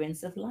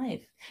experience of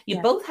life.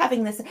 You're both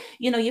having this,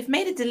 you've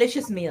made a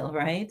delicious meal,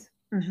 right?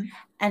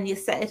 And you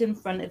set it in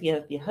front of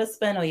your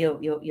husband or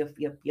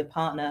your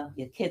partner,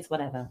 your kids,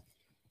 whatever.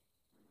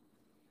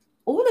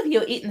 All of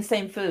you are eating the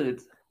same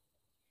food,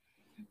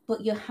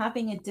 but you're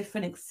having a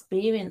different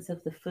experience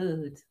of the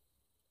food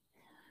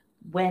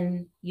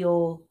when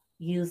you're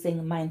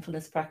using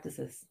mindfulness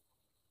practices.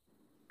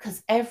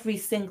 Because every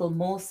single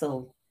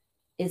morsel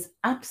is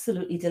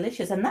absolutely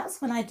delicious. And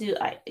that's when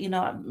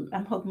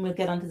I'm hoping we'll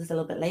get onto this a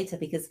little bit later,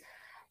 because,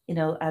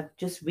 I've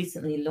just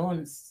recently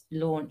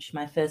launched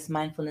my first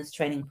mindfulness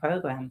training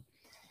program.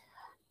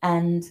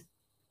 And,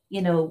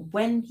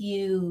 when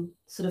you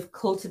sort of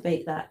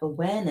cultivate that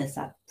awareness,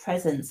 that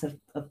presence of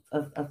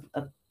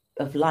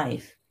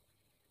life,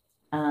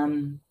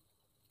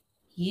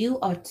 you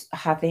are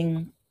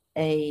having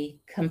a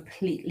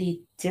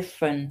completely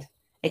different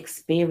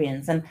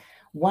experience. And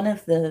one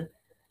of the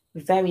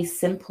very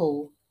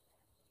simple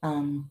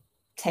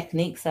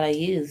techniques that I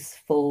use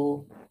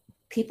for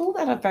people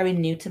that are very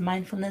new to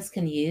mindfulness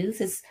can use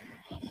is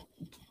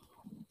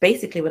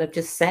basically what I've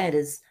just said,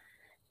 is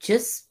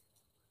just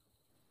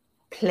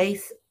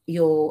place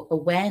your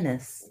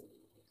awareness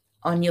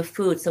on your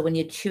food. So when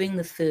you're chewing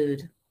the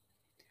food,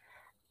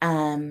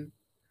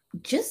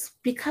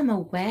 just become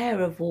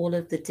aware of all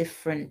of the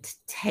different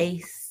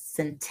tastes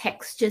and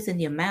textures in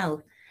your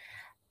mouth.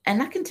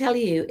 And I can tell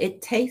you,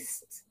 it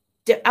tastes,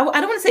 I don't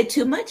want to say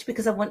too much,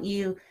 because I want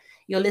your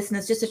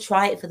listeners just to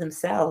try it for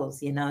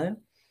themselves,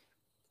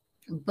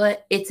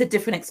 but it's a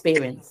different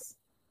experience.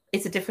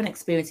 It's a different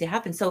experience you're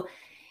having. So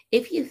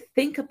if you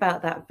think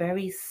about that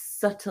very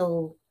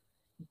subtle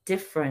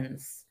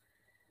difference,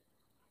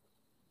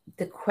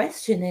 the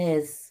question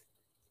is,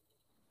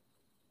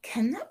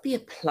 can that be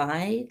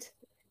applied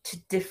to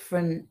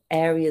different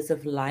areas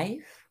of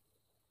life?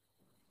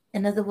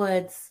 In other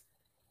words,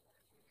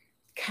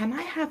 can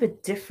I have a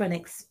different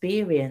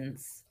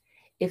experience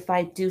if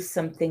I do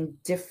something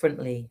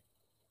differently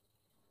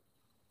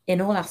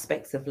in all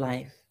aspects of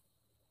life?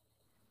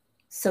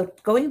 So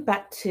going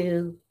back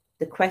to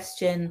the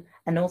question,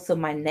 and also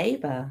my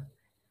neighbor,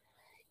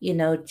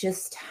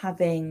 just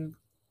having,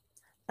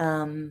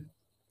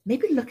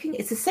 maybe looking,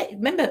 it's the same.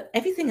 Remember,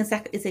 everything is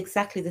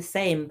exactly the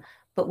same,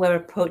 but we're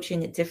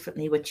approaching it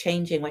differently. We're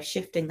changing, we're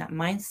shifting that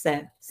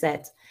mindset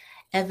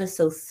ever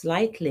so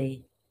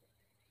slightly.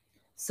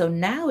 So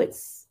now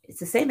it's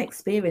the same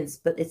experience,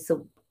 but it's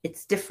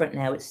different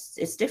now.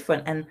 It's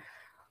different. And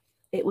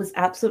it was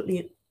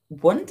absolutely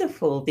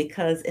wonderful,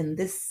 because in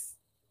this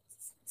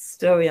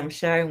story I'm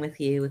sharing with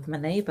you with my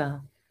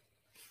neighbor,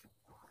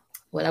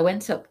 well, I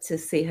went up to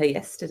see her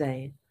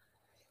yesterday,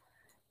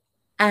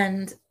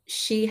 and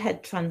she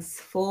had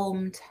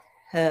transformed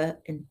her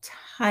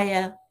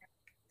entire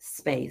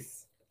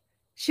space.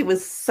 She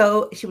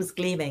was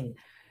gleaming.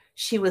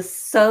 she was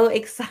so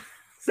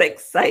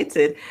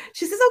excited.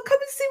 She says, "Oh, come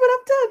and see what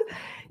I've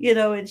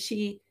done," and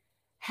she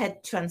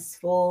had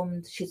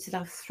transformed. She said,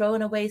 "I've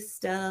thrown away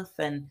stuff,"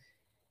 and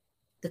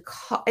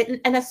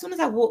and as soon as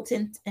I walked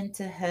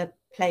into her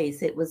place,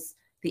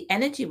 the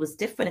energy was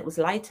different. It was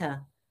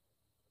lighter.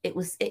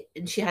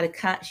 And she had a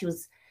cat. She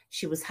was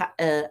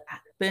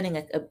burning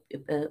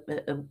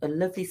a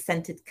lovely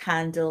scented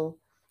candle,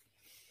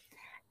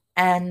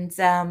 and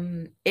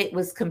it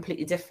was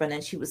completely different.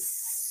 And she was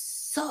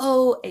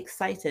so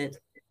excited.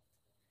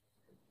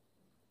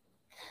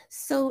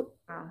 So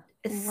wow.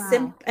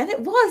 And it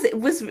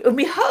was, and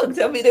we hugged.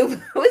 I mean, it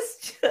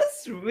was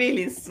just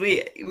really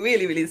sweet,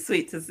 really, really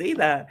sweet to see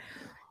that.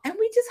 And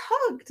we just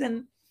hugged,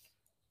 and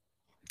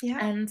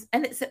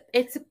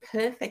it's a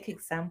perfect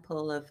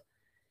example of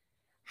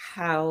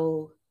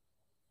how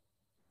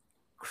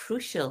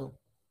crucial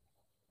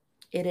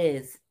it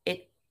is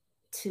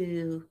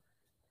to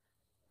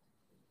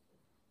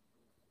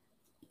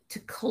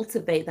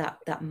cultivate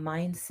that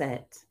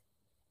mindset,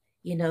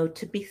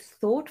 to be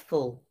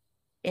thoughtful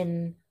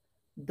in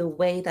the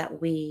way that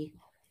we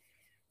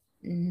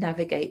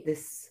navigate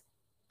this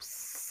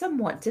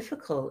somewhat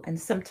difficult and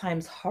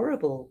sometimes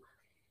horrible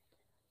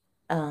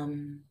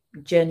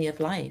journey of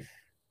life.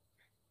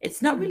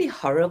 It's not really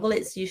horrible.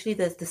 It's usually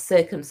the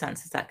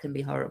circumstances that can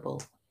be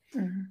horrible.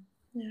 Mm-hmm.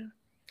 Yeah.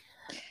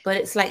 But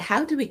it's like,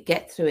 how do we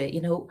get through it?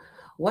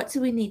 What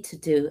do we need to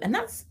do? And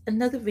that's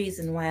another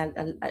reason why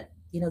I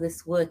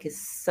this work is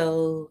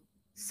so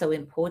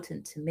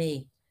important to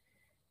me,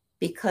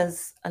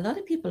 because a lot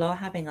of people are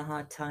having a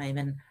hard time,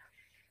 and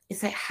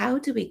it's like, how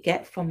do we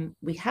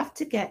have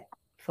to get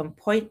from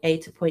point A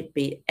to point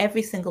B,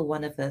 every single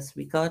one of us,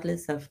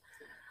 regardless of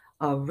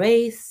our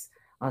race,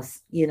 our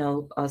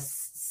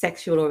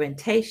sexual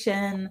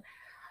orientation,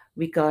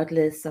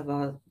 regardless of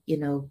our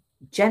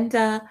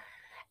gender.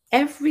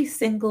 Every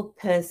single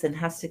person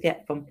has to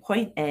get from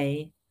point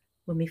A,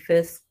 when we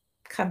first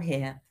come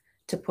here,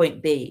 to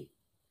point B.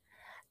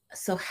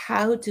 So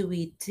how do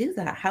we do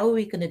that? How are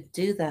we going to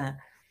do that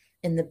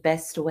in the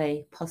best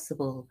way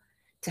possible,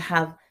 to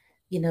have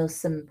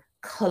some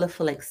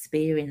colorful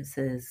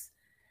experiences,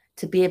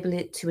 to be able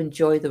to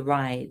enjoy the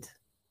ride?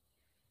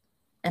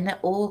 And it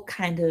all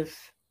kind of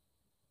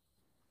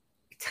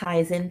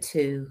ties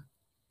into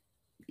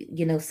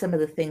some of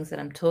the things that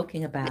I'm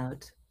talking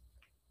about,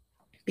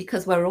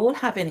 because we're all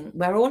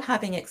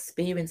having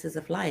experiences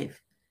of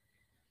life.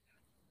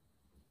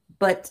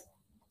 But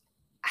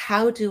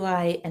how do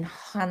I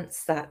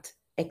enhance that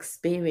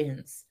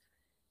experience?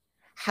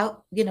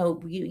 How,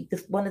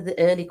 one of the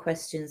early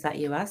questions that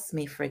you asked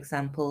me, for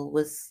example,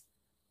 was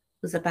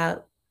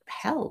about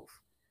health.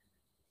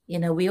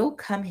 We all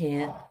come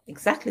here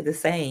exactly the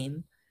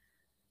same.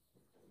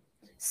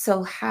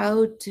 So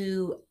how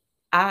do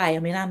I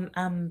mean,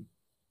 I'm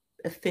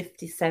a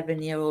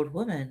 57-year-old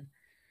woman.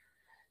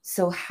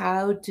 So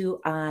how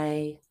do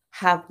I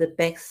have the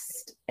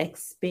best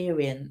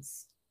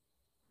experience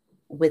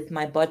with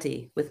my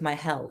body, with my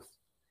health?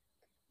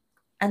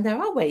 And there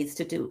are ways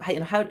to do,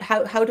 how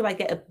do I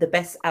get the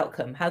best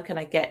outcome? How can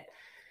I get,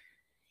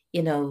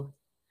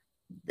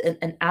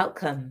 an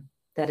outcome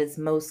that is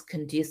most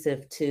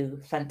conducive to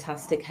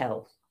fantastic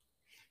health?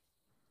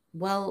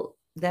 Well,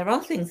 there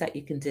are things that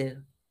you can do.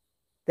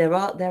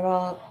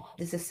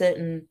 There's a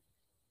certain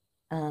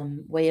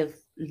way of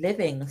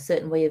living, a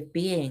certain way of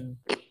being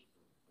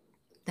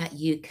that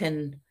you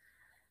can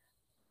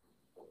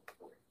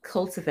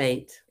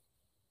cultivate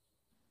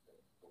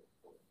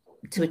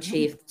to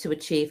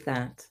achieve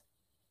that.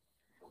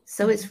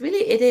 So I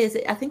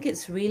think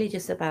it's really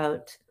just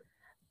about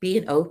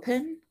being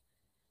open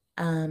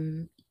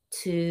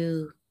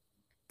to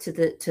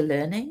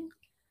learning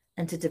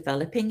and to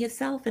developing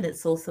yourself. And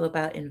it's also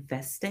about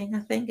investing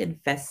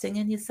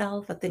in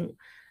yourself. I think,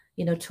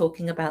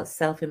 talking about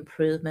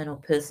self-improvement or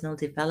personal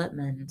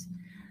development,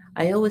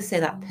 I always say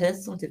that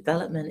personal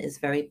development is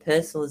very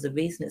personal. There's a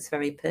reason it's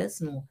very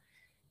personal,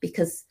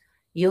 because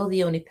you're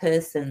the only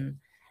person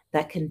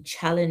that can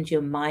challenge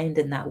your mind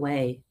in that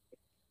way.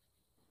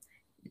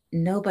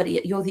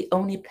 You're the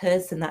only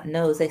person that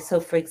knows. So,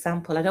 for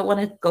example, I don't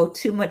want to go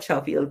too much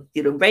off. You'll,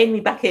 rein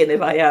me back in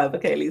if I am.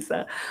 Okay,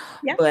 Lisa.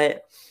 Yeah.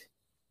 But,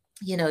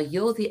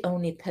 you're the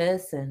only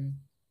person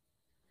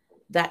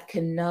that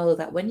can know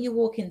that when you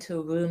walk into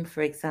a room,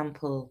 for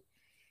example,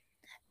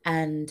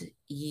 and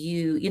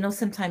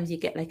sometimes you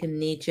get like a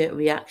knee-jerk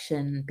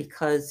reaction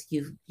because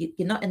you're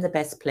not in the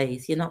best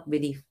place. You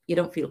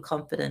don't feel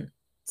confident.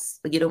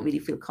 You don't really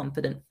feel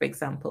confident, for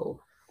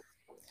example.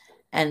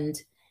 And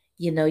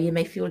you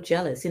may feel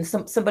jealous.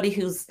 Somebody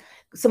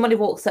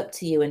walks up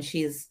to you and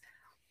she's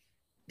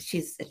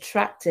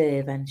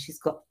attractive and she's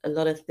got a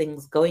lot of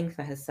things going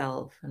for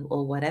herself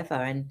or whatever,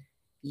 and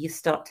you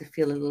start to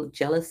feel a little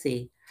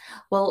jealousy.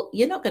 Well,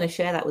 you're not going to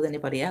share that with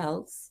anybody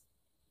else.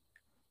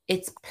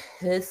 It's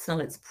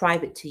personal, it's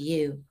private to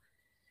you.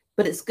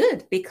 But it's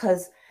good,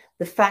 because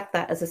the fact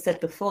that, as I said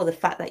before, the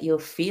fact that you're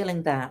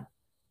feeling that,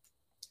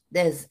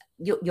 there's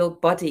your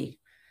body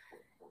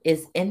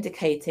is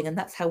indicating, and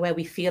that's where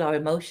we feel our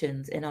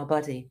emotions in our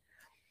body.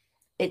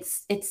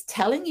 it's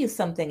telling you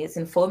something. It's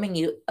informing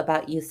you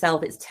about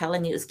yourself. It's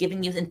telling you, it's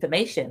giving you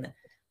information.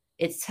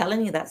 It's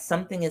telling you that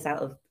something is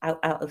out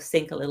of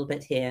sync a little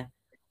bit here.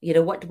 You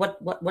know,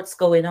 what's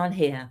going on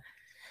here?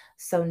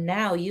 So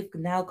now you've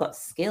now got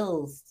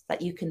skills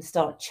that you can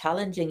start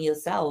challenging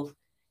yourself.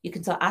 You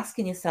can start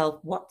asking yourself,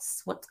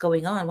 what's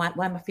going on?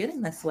 Why am I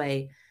feeling this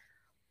way?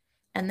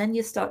 And then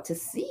you start to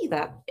see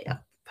that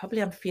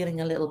probably I'm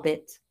feeling a little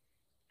bit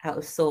out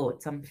of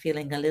sorts. I'm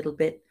feeling a little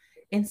bit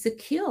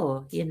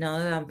insecure. You know,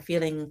 I'm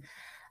feeling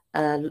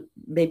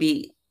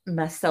maybe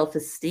my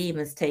self-esteem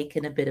has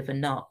taken a bit of a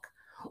knock,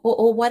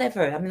 or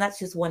whatever. I mean, that's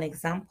just one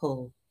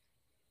example.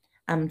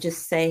 I'm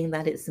just saying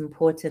that it's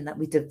important that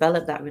we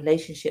develop that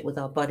relationship with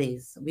our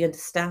bodies. We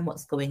understand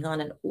what's going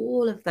on, and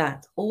all of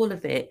that, all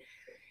of it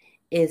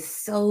is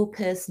so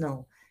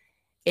personal.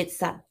 It's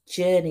that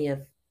journey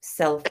of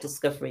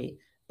self-discovery,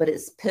 but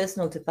it's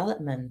personal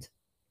development.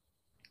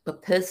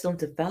 But personal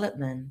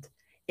development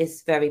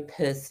is very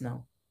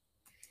personal.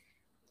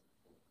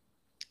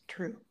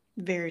 True.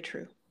 Very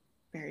true.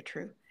 Very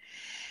true.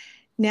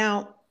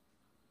 Now,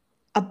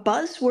 a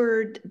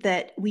buzzword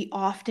that we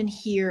often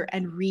hear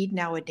and read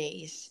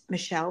nowadays,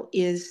 Michelle,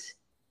 is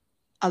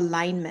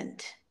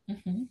alignment.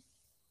 Mm-hmm.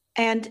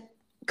 And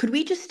could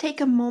we just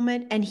take a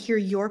moment and hear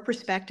your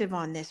perspective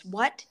on this?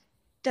 What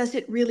does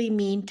it really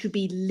mean to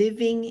be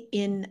living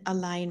in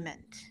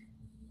alignment?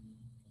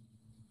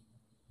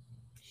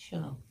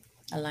 Sure.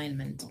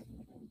 Alignment.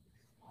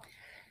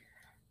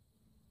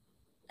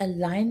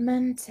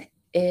 Alignment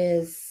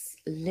is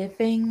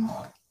living,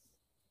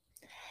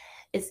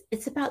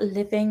 it's about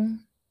living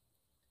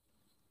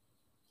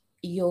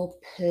your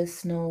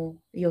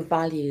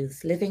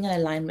values, living in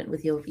alignment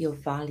with your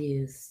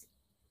values.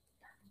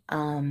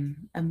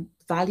 And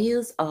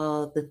values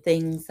are the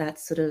things that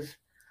sort of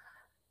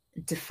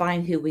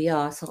define who we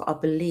are, so our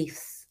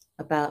beliefs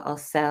about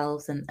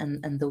ourselves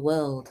and the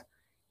world,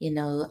 you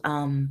know.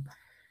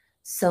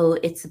 So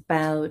it's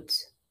about,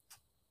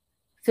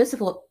 first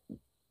of all,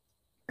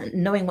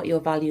 knowing what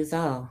your values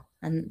are.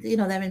 And, you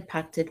know, they're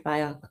impacted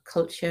by our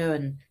culture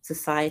and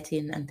society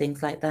and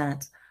things like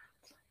that.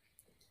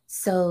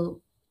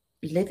 So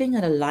living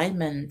in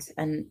alignment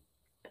and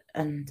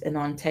in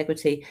our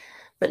integrity,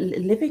 but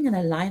living in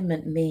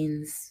alignment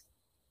means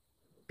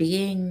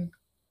being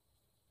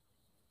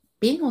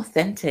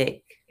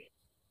authentic,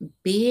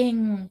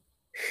 being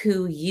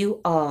who you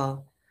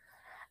are,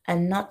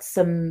 and not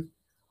some,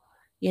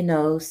 you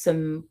know,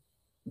 some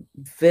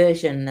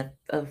version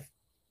of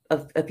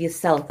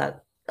yourself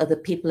that other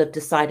people have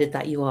decided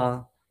that you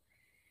are.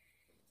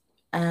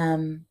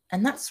 And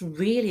that's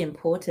really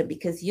important,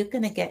 because you're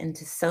going to get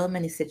into so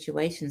many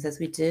situations, as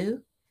we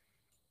do,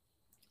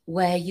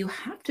 where you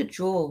have to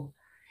draw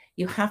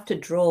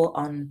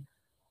on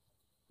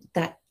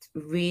that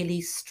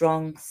really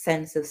strong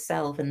sense of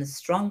self. And the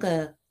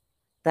stronger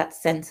that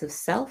sense of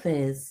self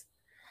is,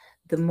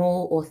 the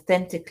more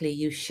authentically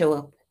you show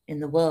up in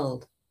the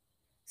world.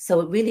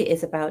 So it really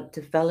is about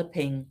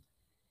developing,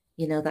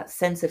 you know, that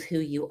sense of who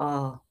you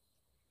are.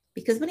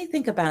 Because when you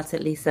think about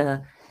it,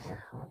 Lisa,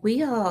 we're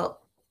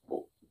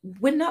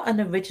not an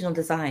original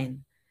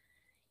design.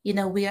 You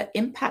know, we are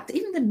impacted,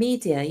 even the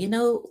media, you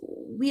know,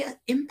 we are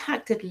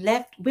impacted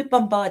we're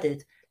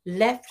bombarded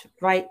left,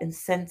 right, and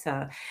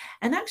center.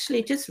 And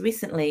actually, just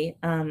recently,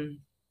 I'm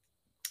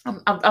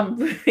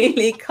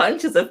really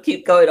conscious of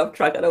keep going off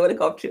track. I don't want to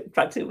go off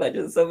track too much.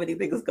 There's so many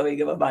things going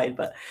in my mind.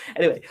 But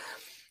anyway,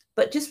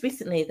 but just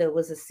recently there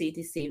was a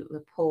CDC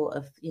report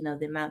of, you know,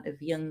 the amount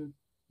of young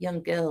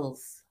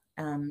girls,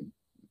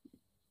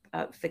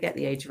 I forget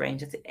the age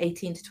range, I think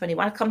 18 to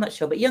 21, I'm not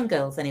sure, but young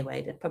girls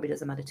anyway, that probably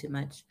doesn't matter too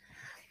much,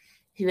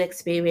 who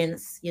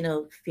experience, you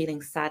know,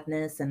 feeling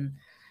sadness, and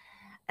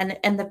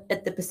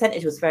the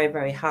percentage was very,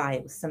 very high.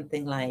 It was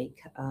something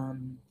like, well,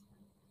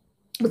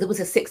 there was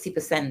a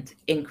 60%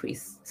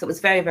 increase. So it was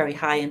very, very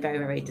high and very,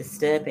 very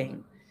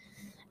disturbing.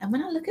 And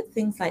when I look at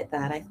things like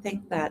that, I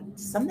think that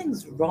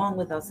something's wrong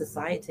with our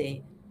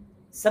society.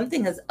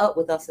 Something is up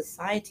with our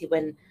society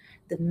when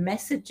the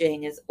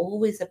messaging is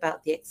always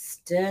about the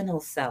external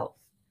self,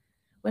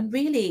 when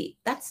really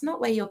that's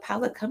not where your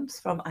power comes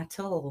from at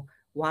all.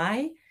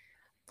 Why?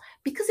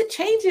 Because it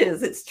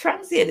changes. It's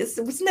transient.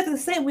 It's never the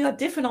same. We are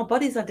different. Our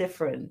bodies are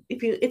different.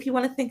 If you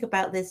want to think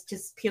about this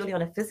just purely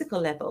on a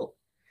physical level,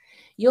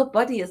 your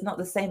body is not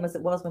the same as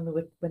it was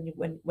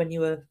when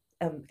you were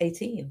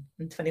 18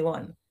 and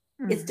 21.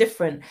 Mm-hmm. It's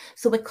different.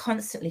 So we're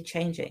constantly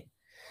changing.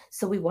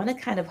 So we want to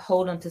kind of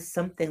hold on to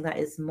something that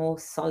is more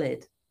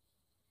solid,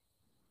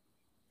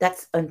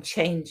 that's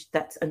unchanged,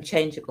 that's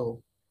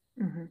unchangeable,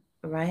 mm-hmm.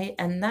 right?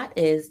 And that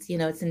is, you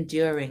know, it's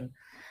enduring.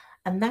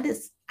 And that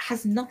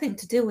has nothing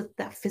to do with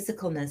that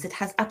physicalness. It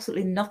has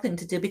absolutely nothing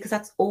to do, because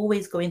that's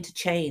always going to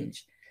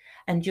change.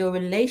 And your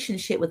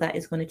relationship with that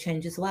is going to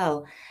change as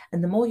well.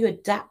 And the more you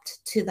adapt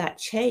to that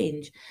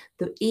change,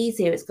 the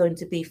easier it's going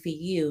to be for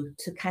you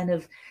to kind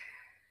of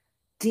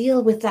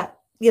deal with that,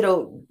 you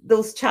know,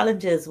 those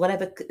challenges,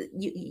 whatever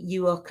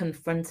you are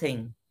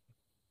confronting.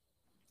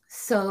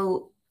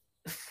 So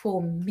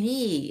for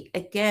me,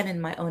 again,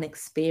 in my own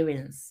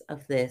experience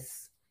of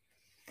this,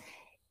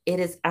 it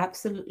is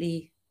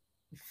absolutely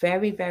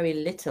very, very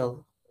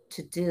little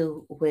to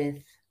do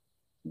with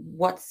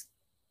what's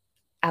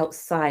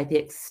outside, the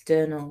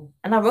external.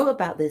 And I wrote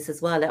about this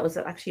as well. That was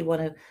actually one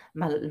of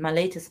my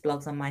latest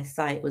blogs on my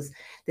site, was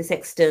this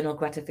external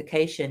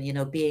gratification,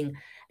 being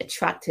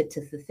attracted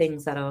to the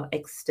things that are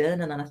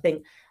external. And I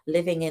think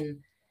living in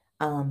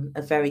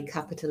a very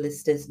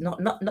capitalist is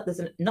not that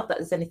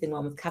there's anything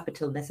wrong with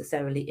capital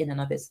necessarily in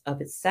and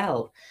of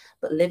itself,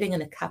 but living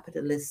in a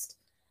capitalist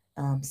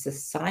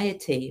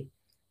society,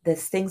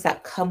 there's things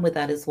that come with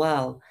that as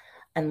well.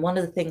 And one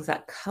of the things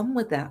that come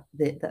with that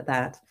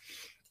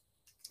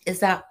is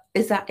that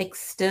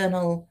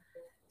external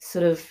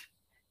sort of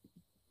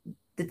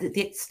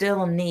the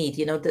external need,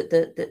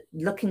 the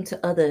looking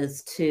to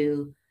others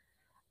to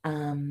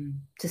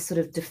sort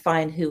of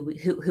define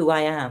who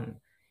I am,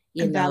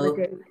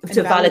 validate,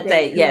 to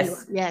validate.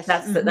 Yes, yes,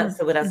 that's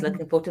the word I was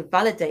looking for, to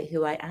validate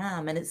who I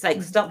am. And it's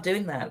like, stop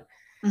doing that.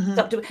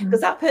 Stop doing,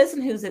 because that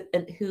person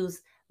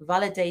who's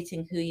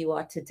validating who you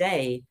are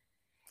today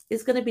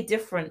is going to be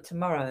different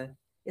tomorrow.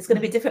 It's going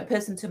to be a different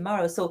person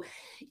tomorrow. So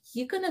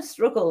you're going to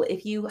struggle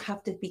if you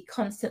have to be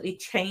constantly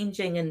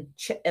changing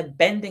and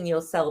bending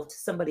yourself to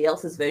somebody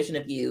else's version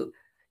of you.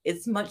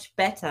 It's much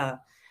better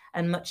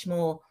and much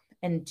more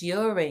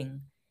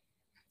enduring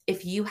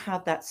if you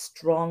have that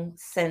strong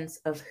sense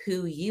of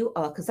who you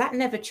are, because that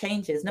never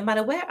changes, no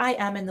matter where I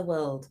am in the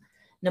world,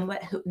 no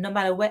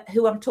matter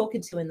who I'm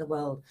talking to in the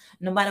world,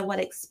 no matter what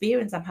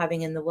experience I'm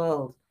having in the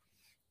world.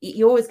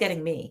 You're always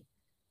getting me.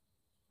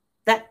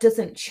 That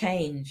doesn't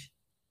change.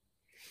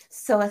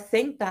 So I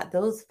think that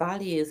those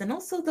values, and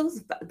also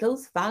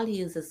those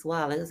values as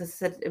well, as I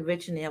said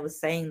originally, I was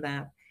saying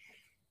that,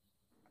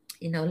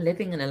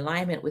 living in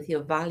alignment with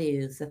your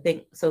values, I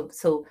think,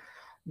 so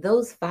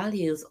those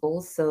values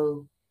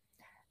also,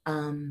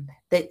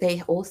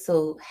 they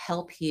also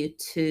help you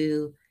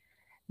to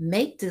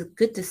make the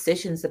good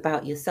decisions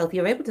about yourself.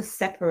 You're able to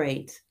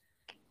separate,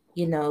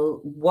 you're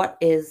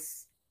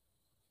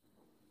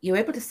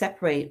able to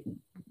separate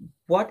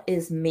what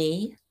is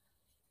me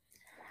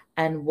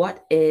and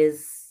what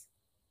is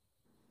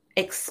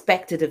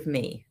expected of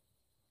me.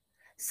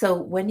 So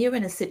when you're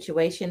in a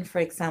situation, for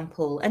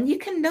example, and you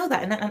can know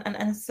that,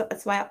 and so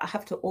that's why I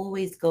have to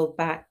always go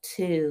back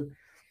to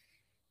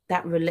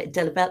that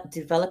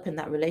developing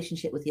that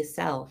relationship with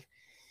yourself,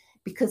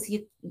 because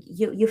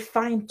you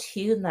fine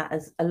tune that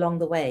as along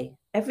the way.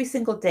 Every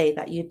single day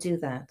that you do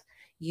that,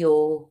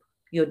 you're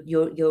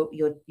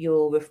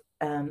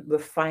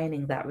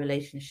refining that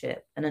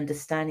relationship and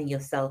understanding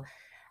yourself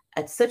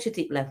at such a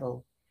deep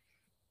level.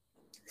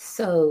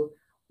 So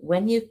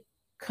when you're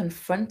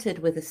confronted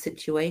with a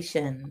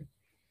situation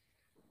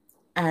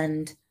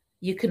and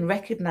you can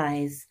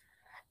recognize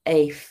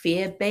a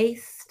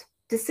fear-based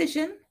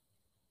decision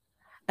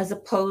as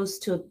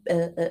opposed to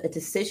a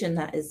decision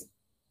that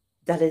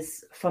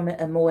is from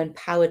a more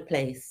empowered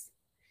place,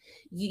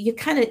 you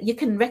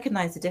can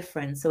recognize the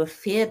difference. So a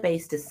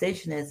fear-based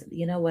decision is,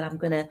 you know what, I'm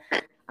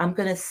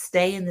gonna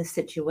stay in this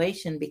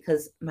situation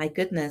because, my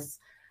goodness,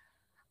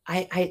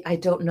 I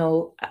don't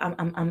know.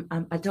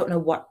 I don't know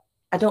what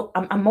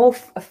I'm more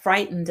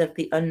frightened of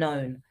the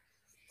unknown.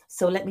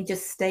 So let me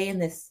just stay in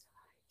this.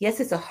 Yes,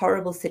 it's a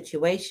horrible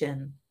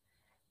situation,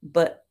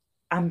 but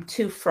I'm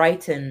too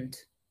frightened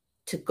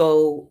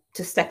to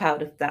step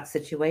out of that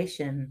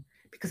situation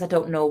because I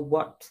don't know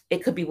what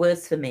it could be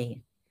worse for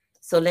me.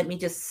 So let me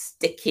just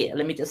stick here.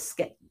 Let me just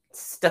get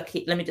stuck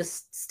here. Let me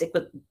just stick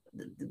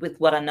with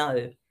what I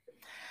know,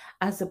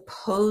 as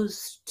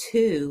opposed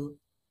to,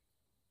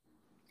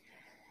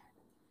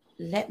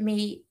 let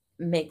me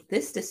make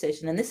this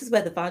decision. And this is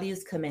where the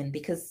values come in,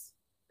 because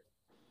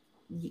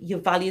your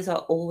values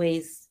are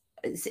always,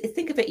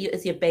 think of it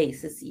as your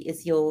base, as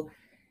your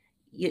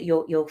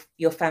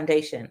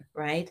foundation,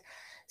 right?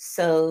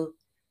 So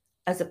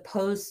as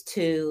opposed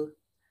to,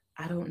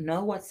 I don't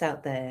know what's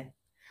out there,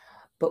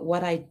 but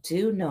what I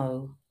do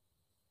know,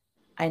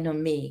 I know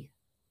me,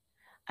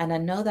 and I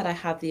know that I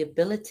have the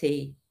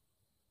ability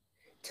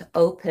to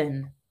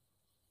open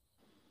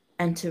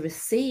and to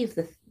receive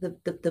the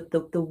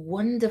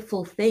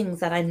wonderful things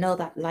that I know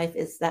that life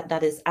is,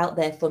 that is out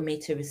there for me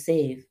to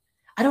receive.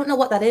 I don't know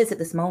what that is at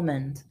this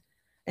moment.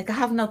 Like, I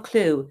have no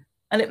clue.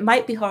 And it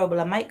might be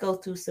horrible. I might go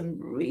through some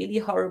really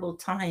horrible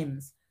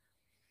times.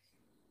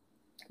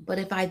 But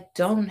if I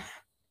don't,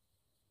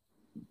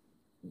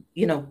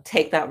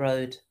 take that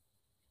road,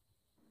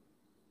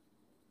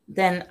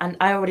 then, and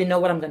I already know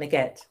what I'm going to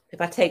get. If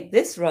I take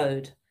this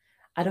road,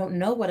 I don't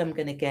know what I'm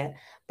going to get,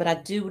 but I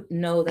do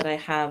know that I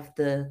have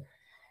the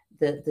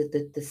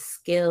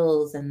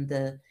skills and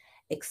the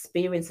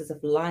experiences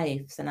of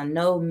life. And I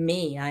know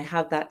me, I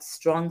have that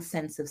strong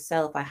sense of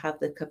self. I have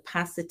the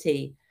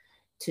capacity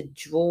to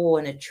draw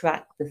and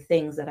attract the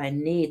things that I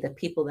need, the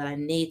people that I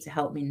need to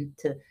help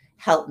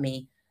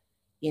me,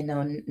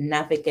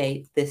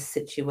 navigate this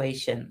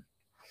situation.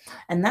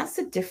 And that's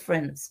the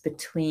difference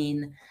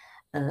between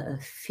a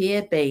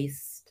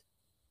fear-based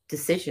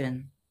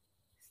decision,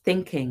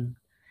 thinking,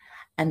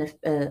 and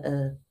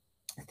a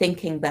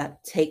thinking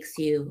that takes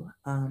you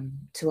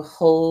to a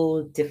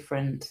whole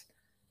different,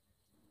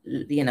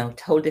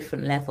 whole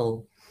different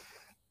level.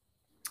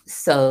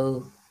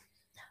 So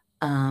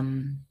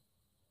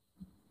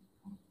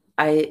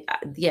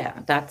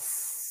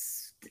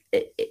that's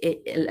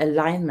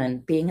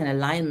alignment. Being in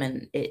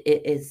alignment,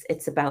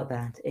 it's about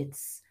that.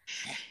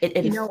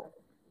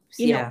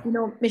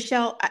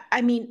 Michelle,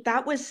 I mean,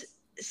 that was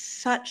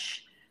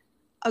such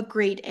a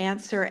great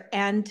answer.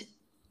 And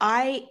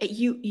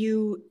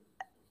you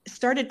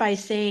started by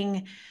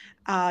saying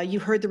you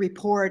heard the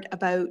report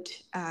about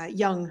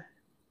young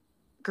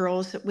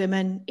girls,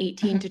 women,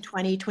 18 to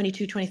 20,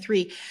 22,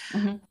 23.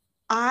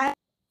 I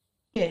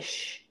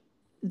wish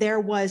there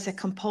was a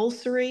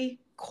compulsory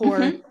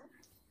course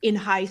in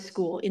high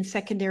school, in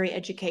secondary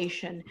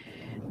education,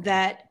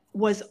 that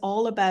was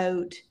all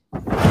about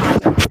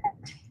mindset.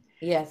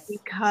 Yes.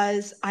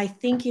 Because I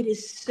think it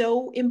is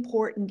so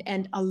important,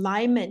 and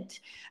alignment,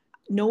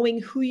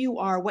 knowing who you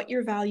are, what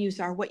your values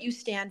are, what you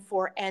stand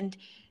for, and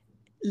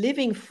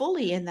living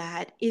fully in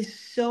that is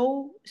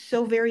so,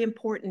 so very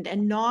important,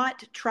 and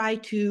not try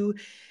to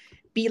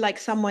be like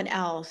someone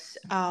else,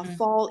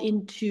 fall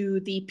into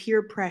the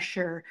peer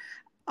pressure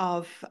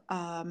of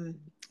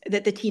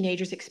that the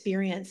teenagers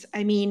experience.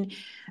 I mean,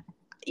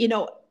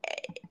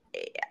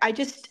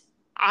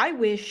 I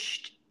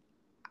wished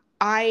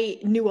I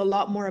knew a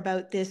lot more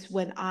about this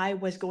when I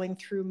was going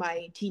through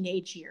my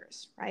teenage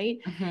years, right?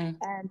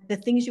 And the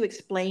things you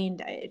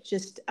explained, it's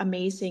just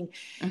amazing.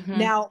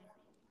 Now,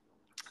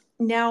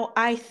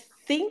 I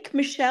think,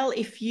 Michelle,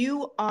 if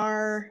you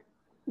are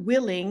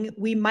willing,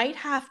 we might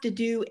have to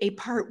do a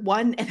part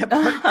 1 and a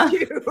part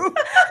 2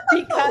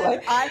 because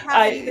I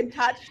haven't even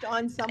touched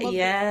on some of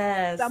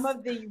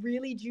the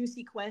really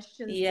juicy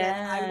questions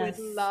that I would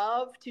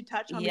love to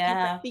touch on with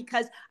you,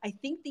 because I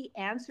think the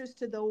answers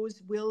to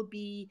those will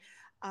be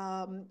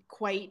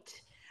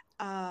quite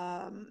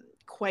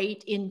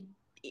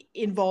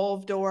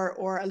involved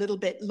or a little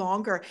bit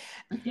longer.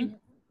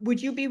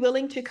 Would you be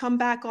willing to come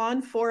back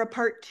on for a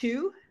part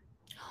 2?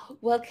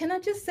 Well, can I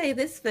just say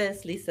this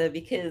first, Lisa?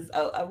 Because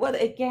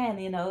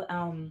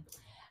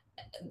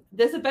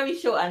there's a very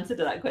short answer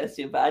to that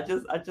question, but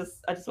I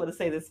just want to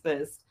say this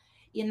first.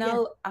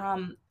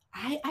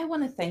 I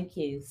want to thank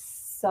you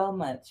so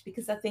much,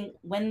 because I think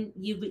when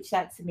you reached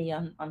out to me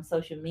on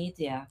social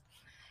media,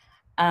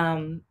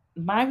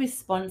 my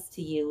response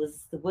to you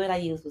was, the word I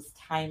used was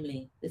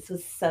timely. This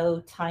was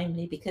so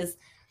timely, because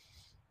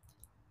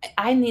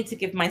I need to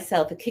give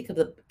myself a kick up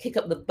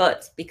the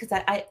butt, because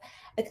I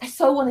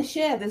so want to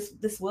share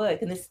this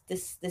work and this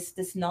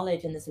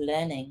knowledge and this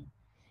learning,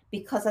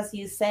 because, as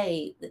you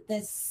say,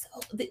 there's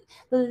the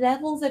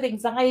levels of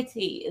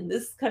anxiety in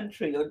this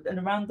country and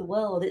around the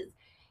world,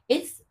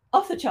 it's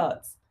off the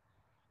charts.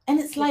 And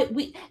it's like,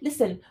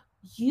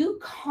 you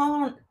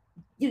can't,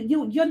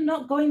 you're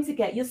not going to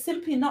get, you're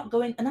simply not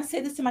going, and I say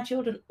this to my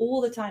children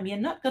all the time, you're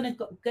not going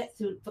to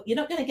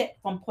get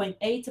from point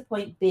A to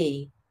point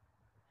B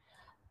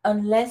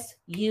unless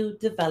you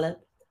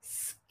develop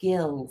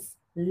skills,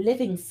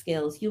 living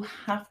skills. You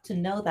have to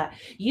know that.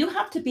 You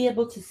have to be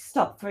able to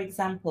stop. For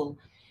example,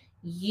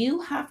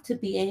 you have to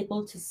be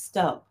able to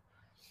stop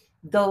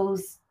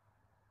those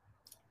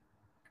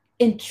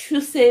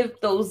intrusive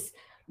thoughts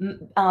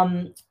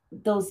that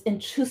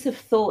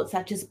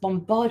just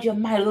bombard your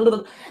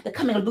mind. They're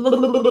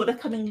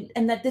coming,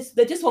 and they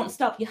just won't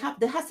stop.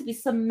 There has to be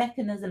some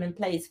mechanism in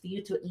place for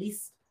you to at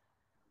least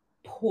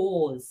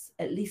pause,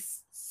 at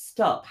least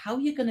stop. How are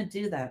you going to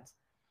do that?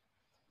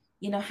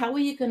 How are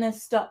you going to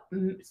stop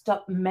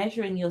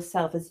measuring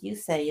yourself, as you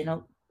say,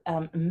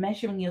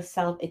 measuring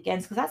yourself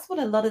against, because that's what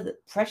a lot of the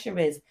pressure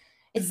is.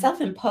 It's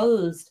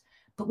self-imposed,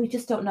 but we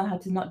just don't know how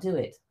to not do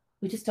it.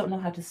 We just don't know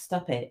how to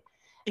stop it.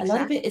 Exactly. A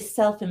lot of it is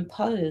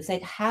self-imposed.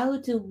 Like, how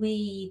do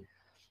we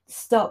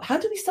stop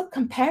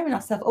comparing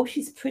ourselves? Oh,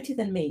 she's prettier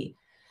than me.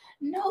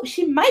 No,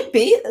 she might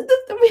be.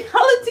 The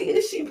reality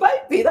is she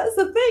might be. That's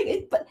the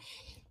thing. But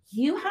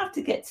you have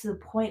to get to the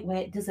point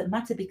where it doesn't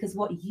matter, because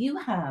what you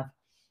have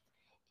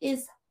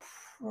is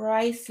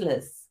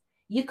priceless.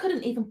 You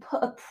couldn't even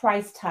put a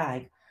price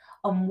tag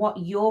on what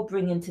you're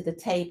bringing to the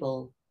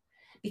table,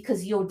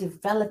 because you're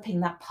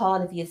developing that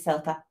part of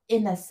yourself, that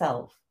inner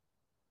self,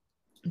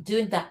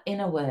 doing that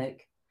inner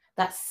work,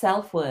 that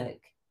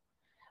self-work,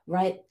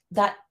 right?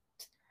 That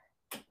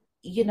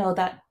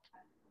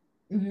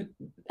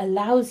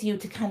allows you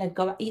to kind of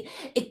go,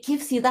 it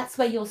gives you, that's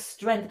where your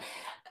strength.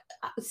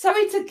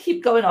 Sorry to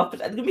keep going off,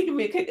 but let me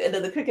give you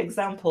another quick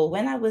example.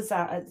 When I was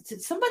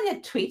somebody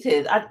had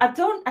tweeted, I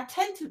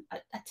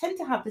tend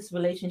to have this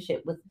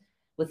relationship with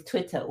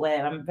Twitter,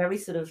 where I'm very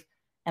sort of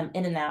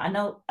in and out. I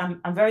know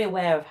I'm very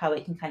aware of how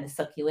it can kind of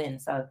suck you in,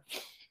 so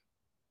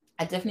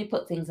I definitely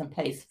put things in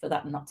place for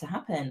that not to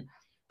happen.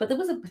 But there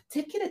was a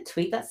particular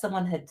tweet that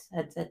someone had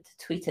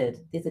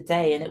tweeted the other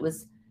day, and it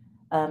was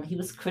he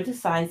was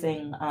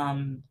criticizing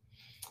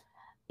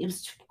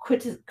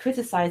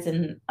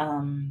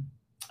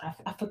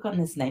I've forgotten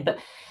his name, but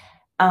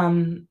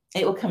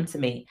it will come to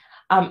me.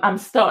 I'm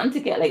starting to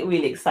get like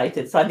really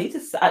excited. So I need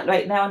to,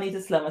 right now, I need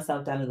to slow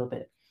myself down a little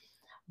bit.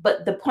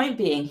 But the point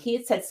being, he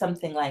had said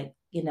something like,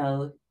 you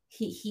know,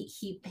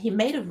 he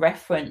made a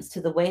reference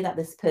to the way that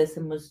this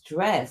person was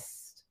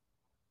dressed.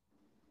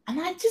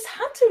 And I just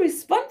had to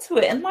respond to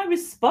it. And my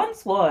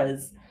response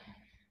was,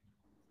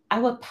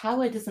 our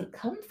power doesn't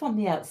come from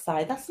the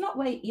outside. That's not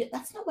where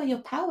your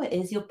power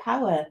is. Your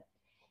power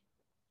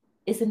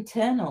is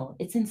internal.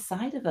 It's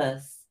inside of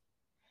us.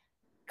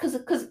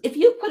 Because if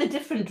you put a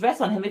different dress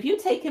on him, if you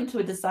take him to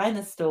a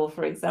designer store,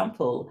 for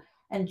example,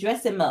 and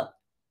dress him up,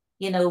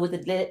 you know, with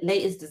the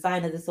latest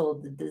design of this or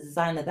the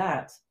design of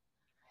that,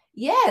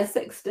 yes,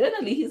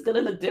 externally he's going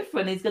to look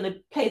different. He's going to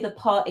play the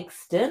part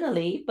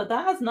externally, but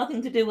that has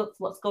nothing to do with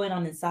what's going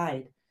on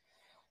inside.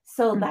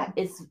 So that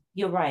is,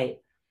 you're right.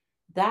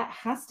 That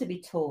has to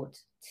be taught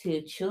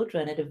to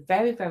children at a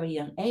very, very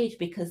young age,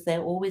 because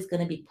they're always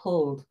going to be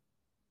pulled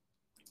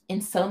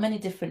in so many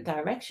different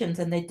directions,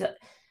 and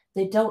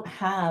they don't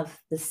have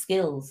the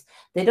skills.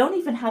 They don't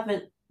even have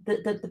it.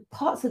 The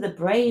parts of the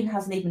brain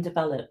hasn't even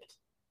developed,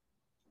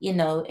 you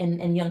know,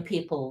 in young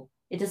people.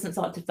 It doesn't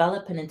start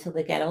developing until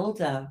they get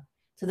older.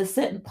 So there's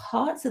certain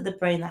parts of the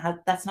brain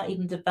that's not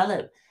even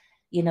developed,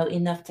 you know,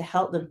 enough to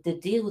help them to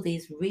deal with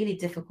these really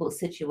difficult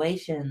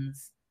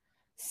situations.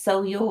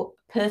 So you're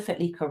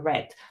perfectly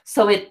correct.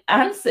 So it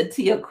answered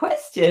to your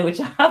question,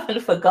 which I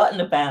haven't forgotten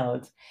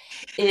about,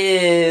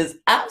 is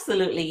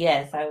absolutely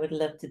yes. I would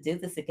love to do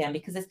this again,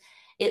 because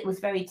it was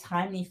very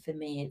timely for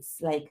me.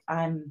 It's like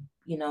I'm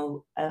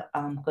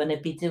going to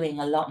be doing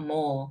a lot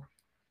more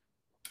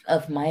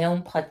of my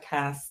own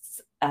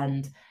podcasts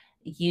and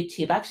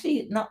YouTube.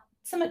 Actually, not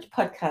so much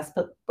podcasts,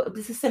 but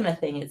it's a similar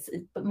thing. It's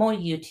more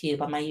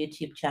YouTube on my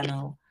YouTube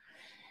channel.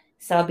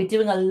 So I'll be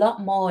doing a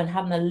lot more and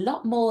having a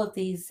lot more of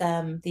these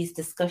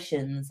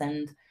discussions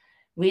and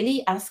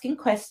really asking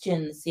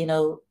questions, you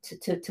know,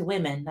 to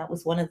women. That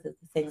was one of the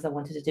things I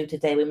wanted to do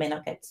today. We may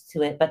not get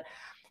to it, but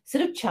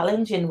sort of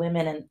challenging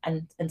women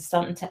and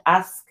starting to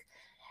ask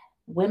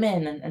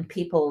women and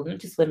people, not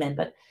just women,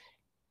 but,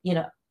 you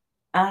know,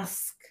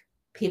 ask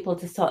people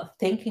to start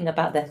thinking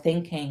about their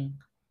thinking,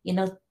 you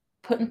know,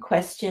 putting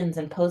questions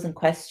and posing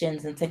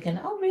questions and thinking,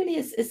 oh, really,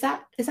 is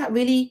that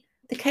really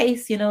the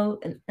case, you know,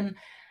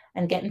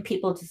 and getting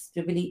people to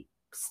really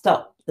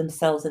stop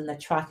themselves in their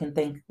track and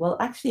think, well,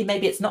 actually,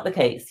 maybe it's not the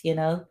case, you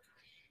know.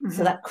 Mm-hmm.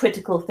 So that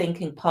critical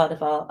thinking part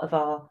of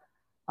our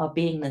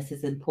beingness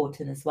is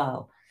important as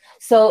well.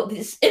 So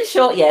in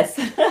short, yes,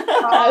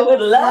 I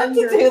would love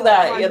to do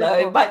that. Wonderful. You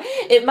know,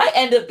 it might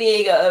end up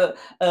being a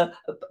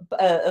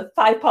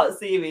 5-part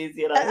series.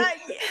 You know,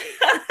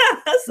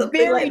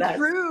 very like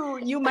true.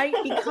 You might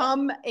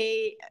become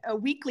a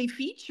weekly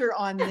feature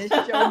on this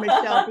show,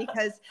 Michelle,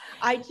 because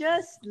I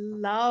just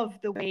love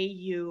the way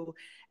you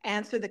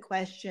answer the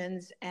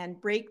questions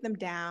and break them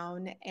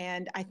down.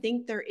 And I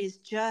think there is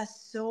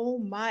just so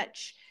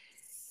much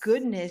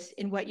goodness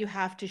in what you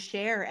have to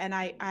share. And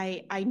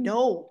I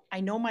know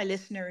my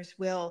listeners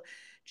will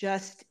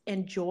just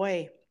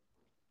enjoy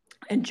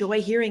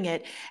hearing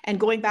it. And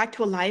going back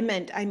to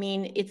alignment, I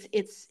mean,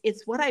 it's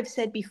what I've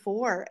said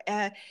before.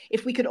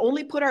 If we could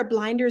only put our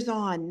blinders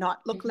on, not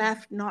look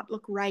left, not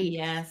look right,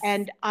 yes,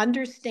 and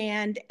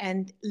understand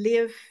and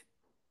live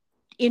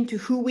into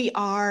who we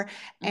are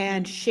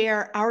and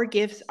share our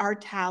gifts, our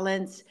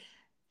talents,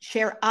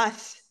 share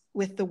us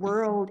with the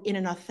world in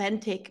an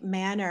authentic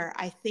manner,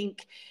 I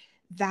think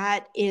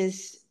that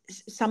is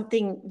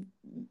something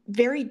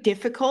very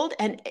difficult,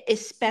 and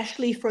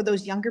especially for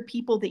those younger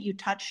people that you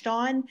touched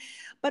on,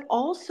 but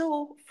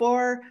also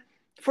for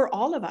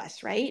all of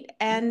us, right?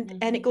 And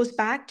and it goes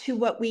back to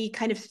what we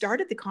kind of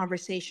started the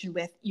conversation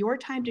with: your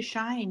time to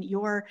shine,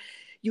 your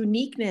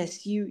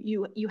uniqueness.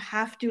 You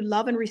have to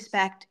love and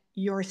respect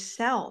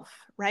yourself,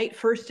 right?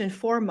 First and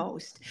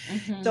foremost.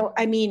 So,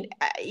 I mean,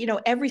 you know,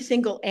 every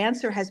single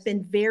answer has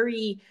been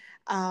very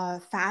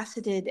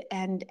faceted,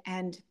 and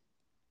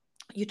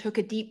you took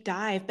a deep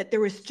dive, but there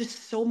was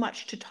just so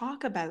much to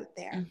talk about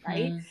there,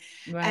 right?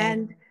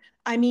 And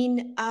I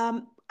mean,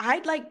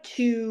 I'd like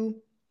to,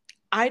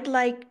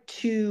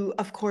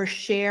 of course,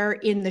 share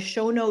in the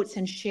show notes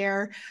and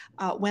share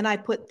when I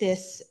put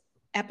this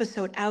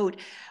episode out,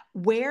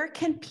 where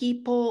can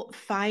people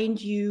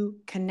find you,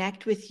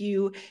 connect with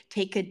you,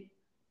 take a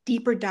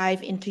deeper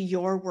dive into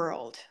your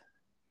world?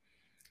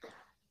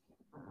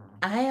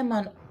 I am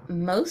on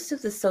most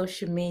of the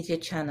social media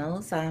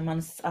channels. I'm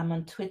on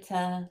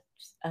Twitter,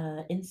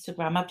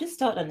 Instagram. I've just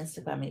started on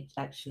Instagram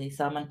actually.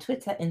 So I'm on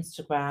Twitter,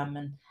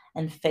 Instagram,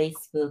 and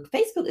Facebook.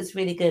 Facebook is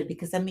really good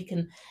because then we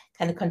can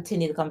kind of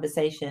continue the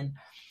conversation.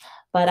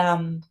 But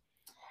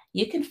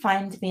you can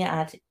find me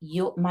at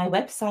my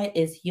website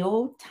is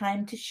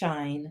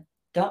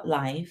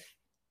yourtimetoshine.life.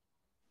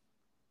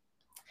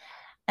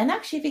 And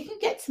actually, if you can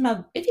get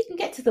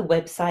to the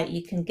website,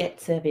 you can get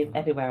to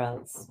everywhere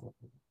else.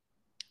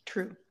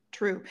 True.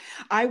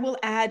 I will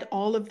add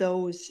all of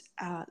those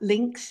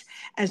links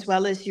as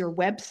well as your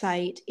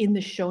website in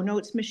the show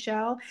notes,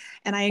 Michelle.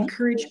 And I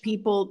encourage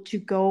people to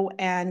go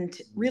and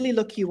really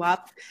look you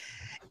up.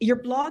 your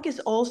blog is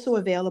also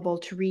available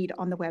to read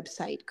on the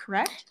website,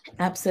 correct?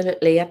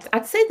 Absolutely.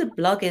 I'd say the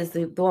blog is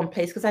the one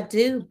place because I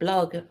do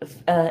blog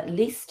at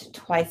least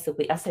twice a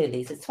week. I say at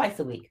least, it's twice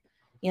a week.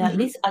 You know, at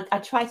least I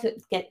try to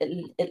get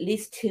at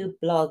least 2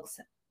 blogs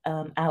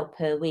out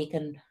per week.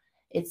 And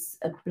it's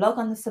a blog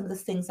on some of the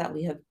things that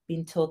we have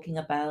been talking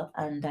about.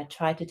 And I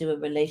try to do a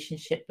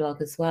relationship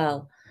blog as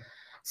well.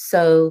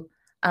 So,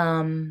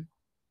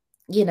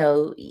 you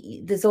know,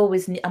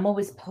 I'm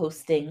always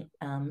posting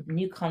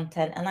new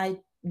content, and I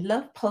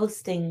love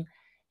posting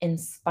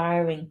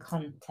inspiring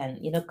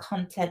content, you know,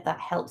 content that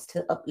helps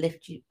to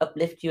uplift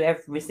you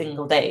every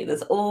single day.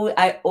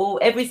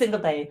 Every single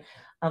day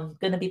I'm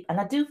going to be, and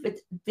I do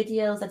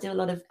videos, I do a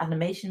lot of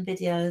animation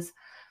videos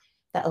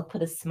that'll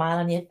put a smile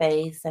on your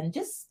face and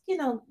just, you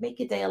know, make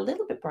your day a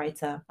little bit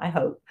brighter, I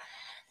hope.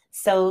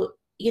 So,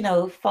 you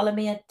know, follow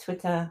me at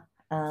Twitter,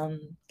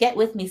 get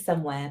with me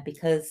somewhere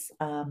because,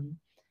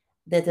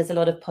 there's a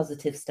lot of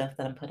positive stuff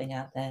that I'm putting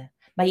out there.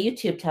 My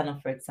YouTube channel,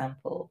 for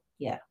example.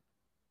 Yeah.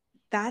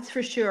 That's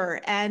for sure.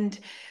 And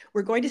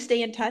we're going to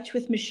stay in touch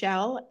with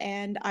Michelle,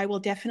 and I will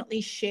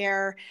definitely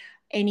share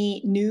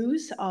any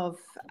news of,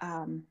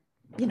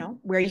 you know,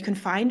 where you can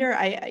find her.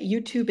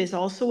 YouTube is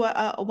also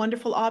a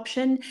wonderful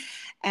option.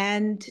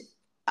 And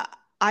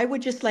I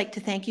would just like to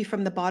thank you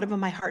from the bottom of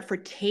my heart for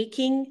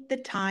taking the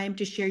time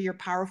to share your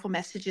powerful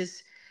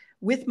messages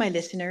with my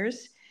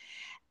listeners.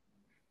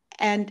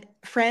 And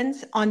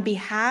friends, on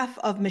behalf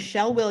of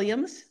Michelle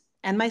Williams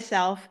and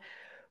myself,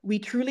 we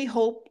truly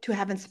hope to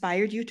have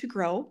inspired you to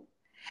grow.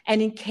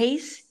 And in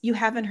case you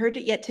haven't heard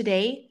it yet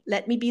today,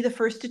 let me be the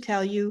first to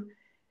tell you,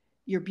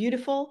 you're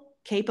beautiful,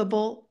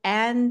 capable,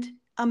 and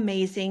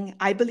amazing.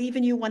 I believe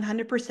in you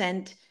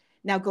 100%.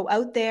 Now go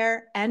out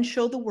there and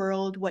show the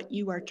world what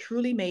you are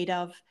truly made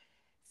of.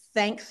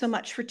 Thanks so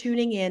much for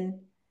tuning in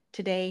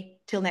today.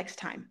 Till next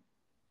time.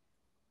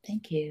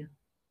 Thank you.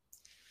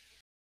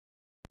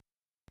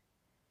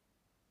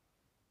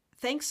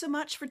 Thanks so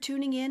much for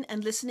tuning in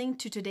and listening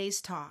to today's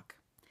talk.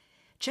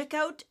 Check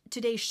out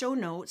today's show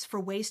notes for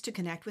ways to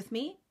connect with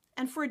me,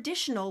 and for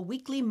additional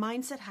weekly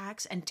mindset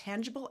hacks and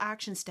tangible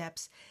action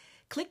steps,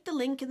 click the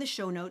link in the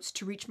show notes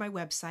to reach my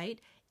website,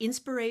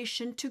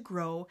 Inspiration to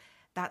Grow.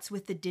 That's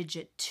with the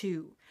digit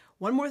 2.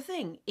 One more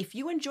thing, if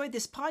you enjoyed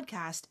this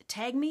podcast,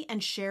 tag me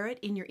and share it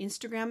in your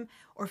Instagram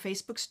or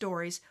Facebook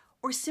stories,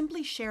 or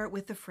simply share it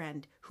with a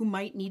friend who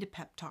might need a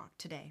pep talk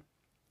today.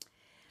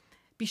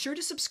 Be sure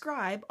to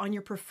subscribe on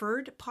your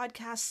preferred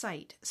podcast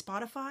site,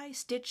 Spotify,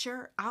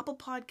 Stitcher, Apple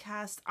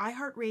Podcasts,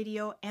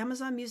 iHeartRadio,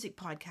 Amazon Music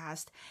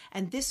Podcast,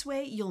 and this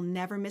way you'll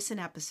never miss an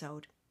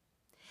episode.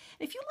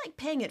 If you like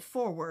paying it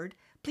forward,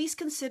 please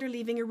consider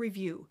leaving a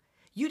review.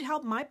 You'd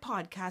help my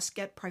podcast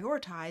get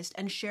prioritized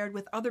and shared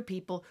with other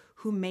people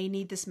who may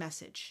need this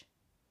message.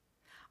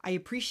 I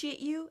appreciate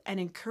you and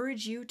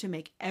encourage you to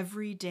make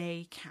every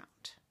day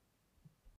count.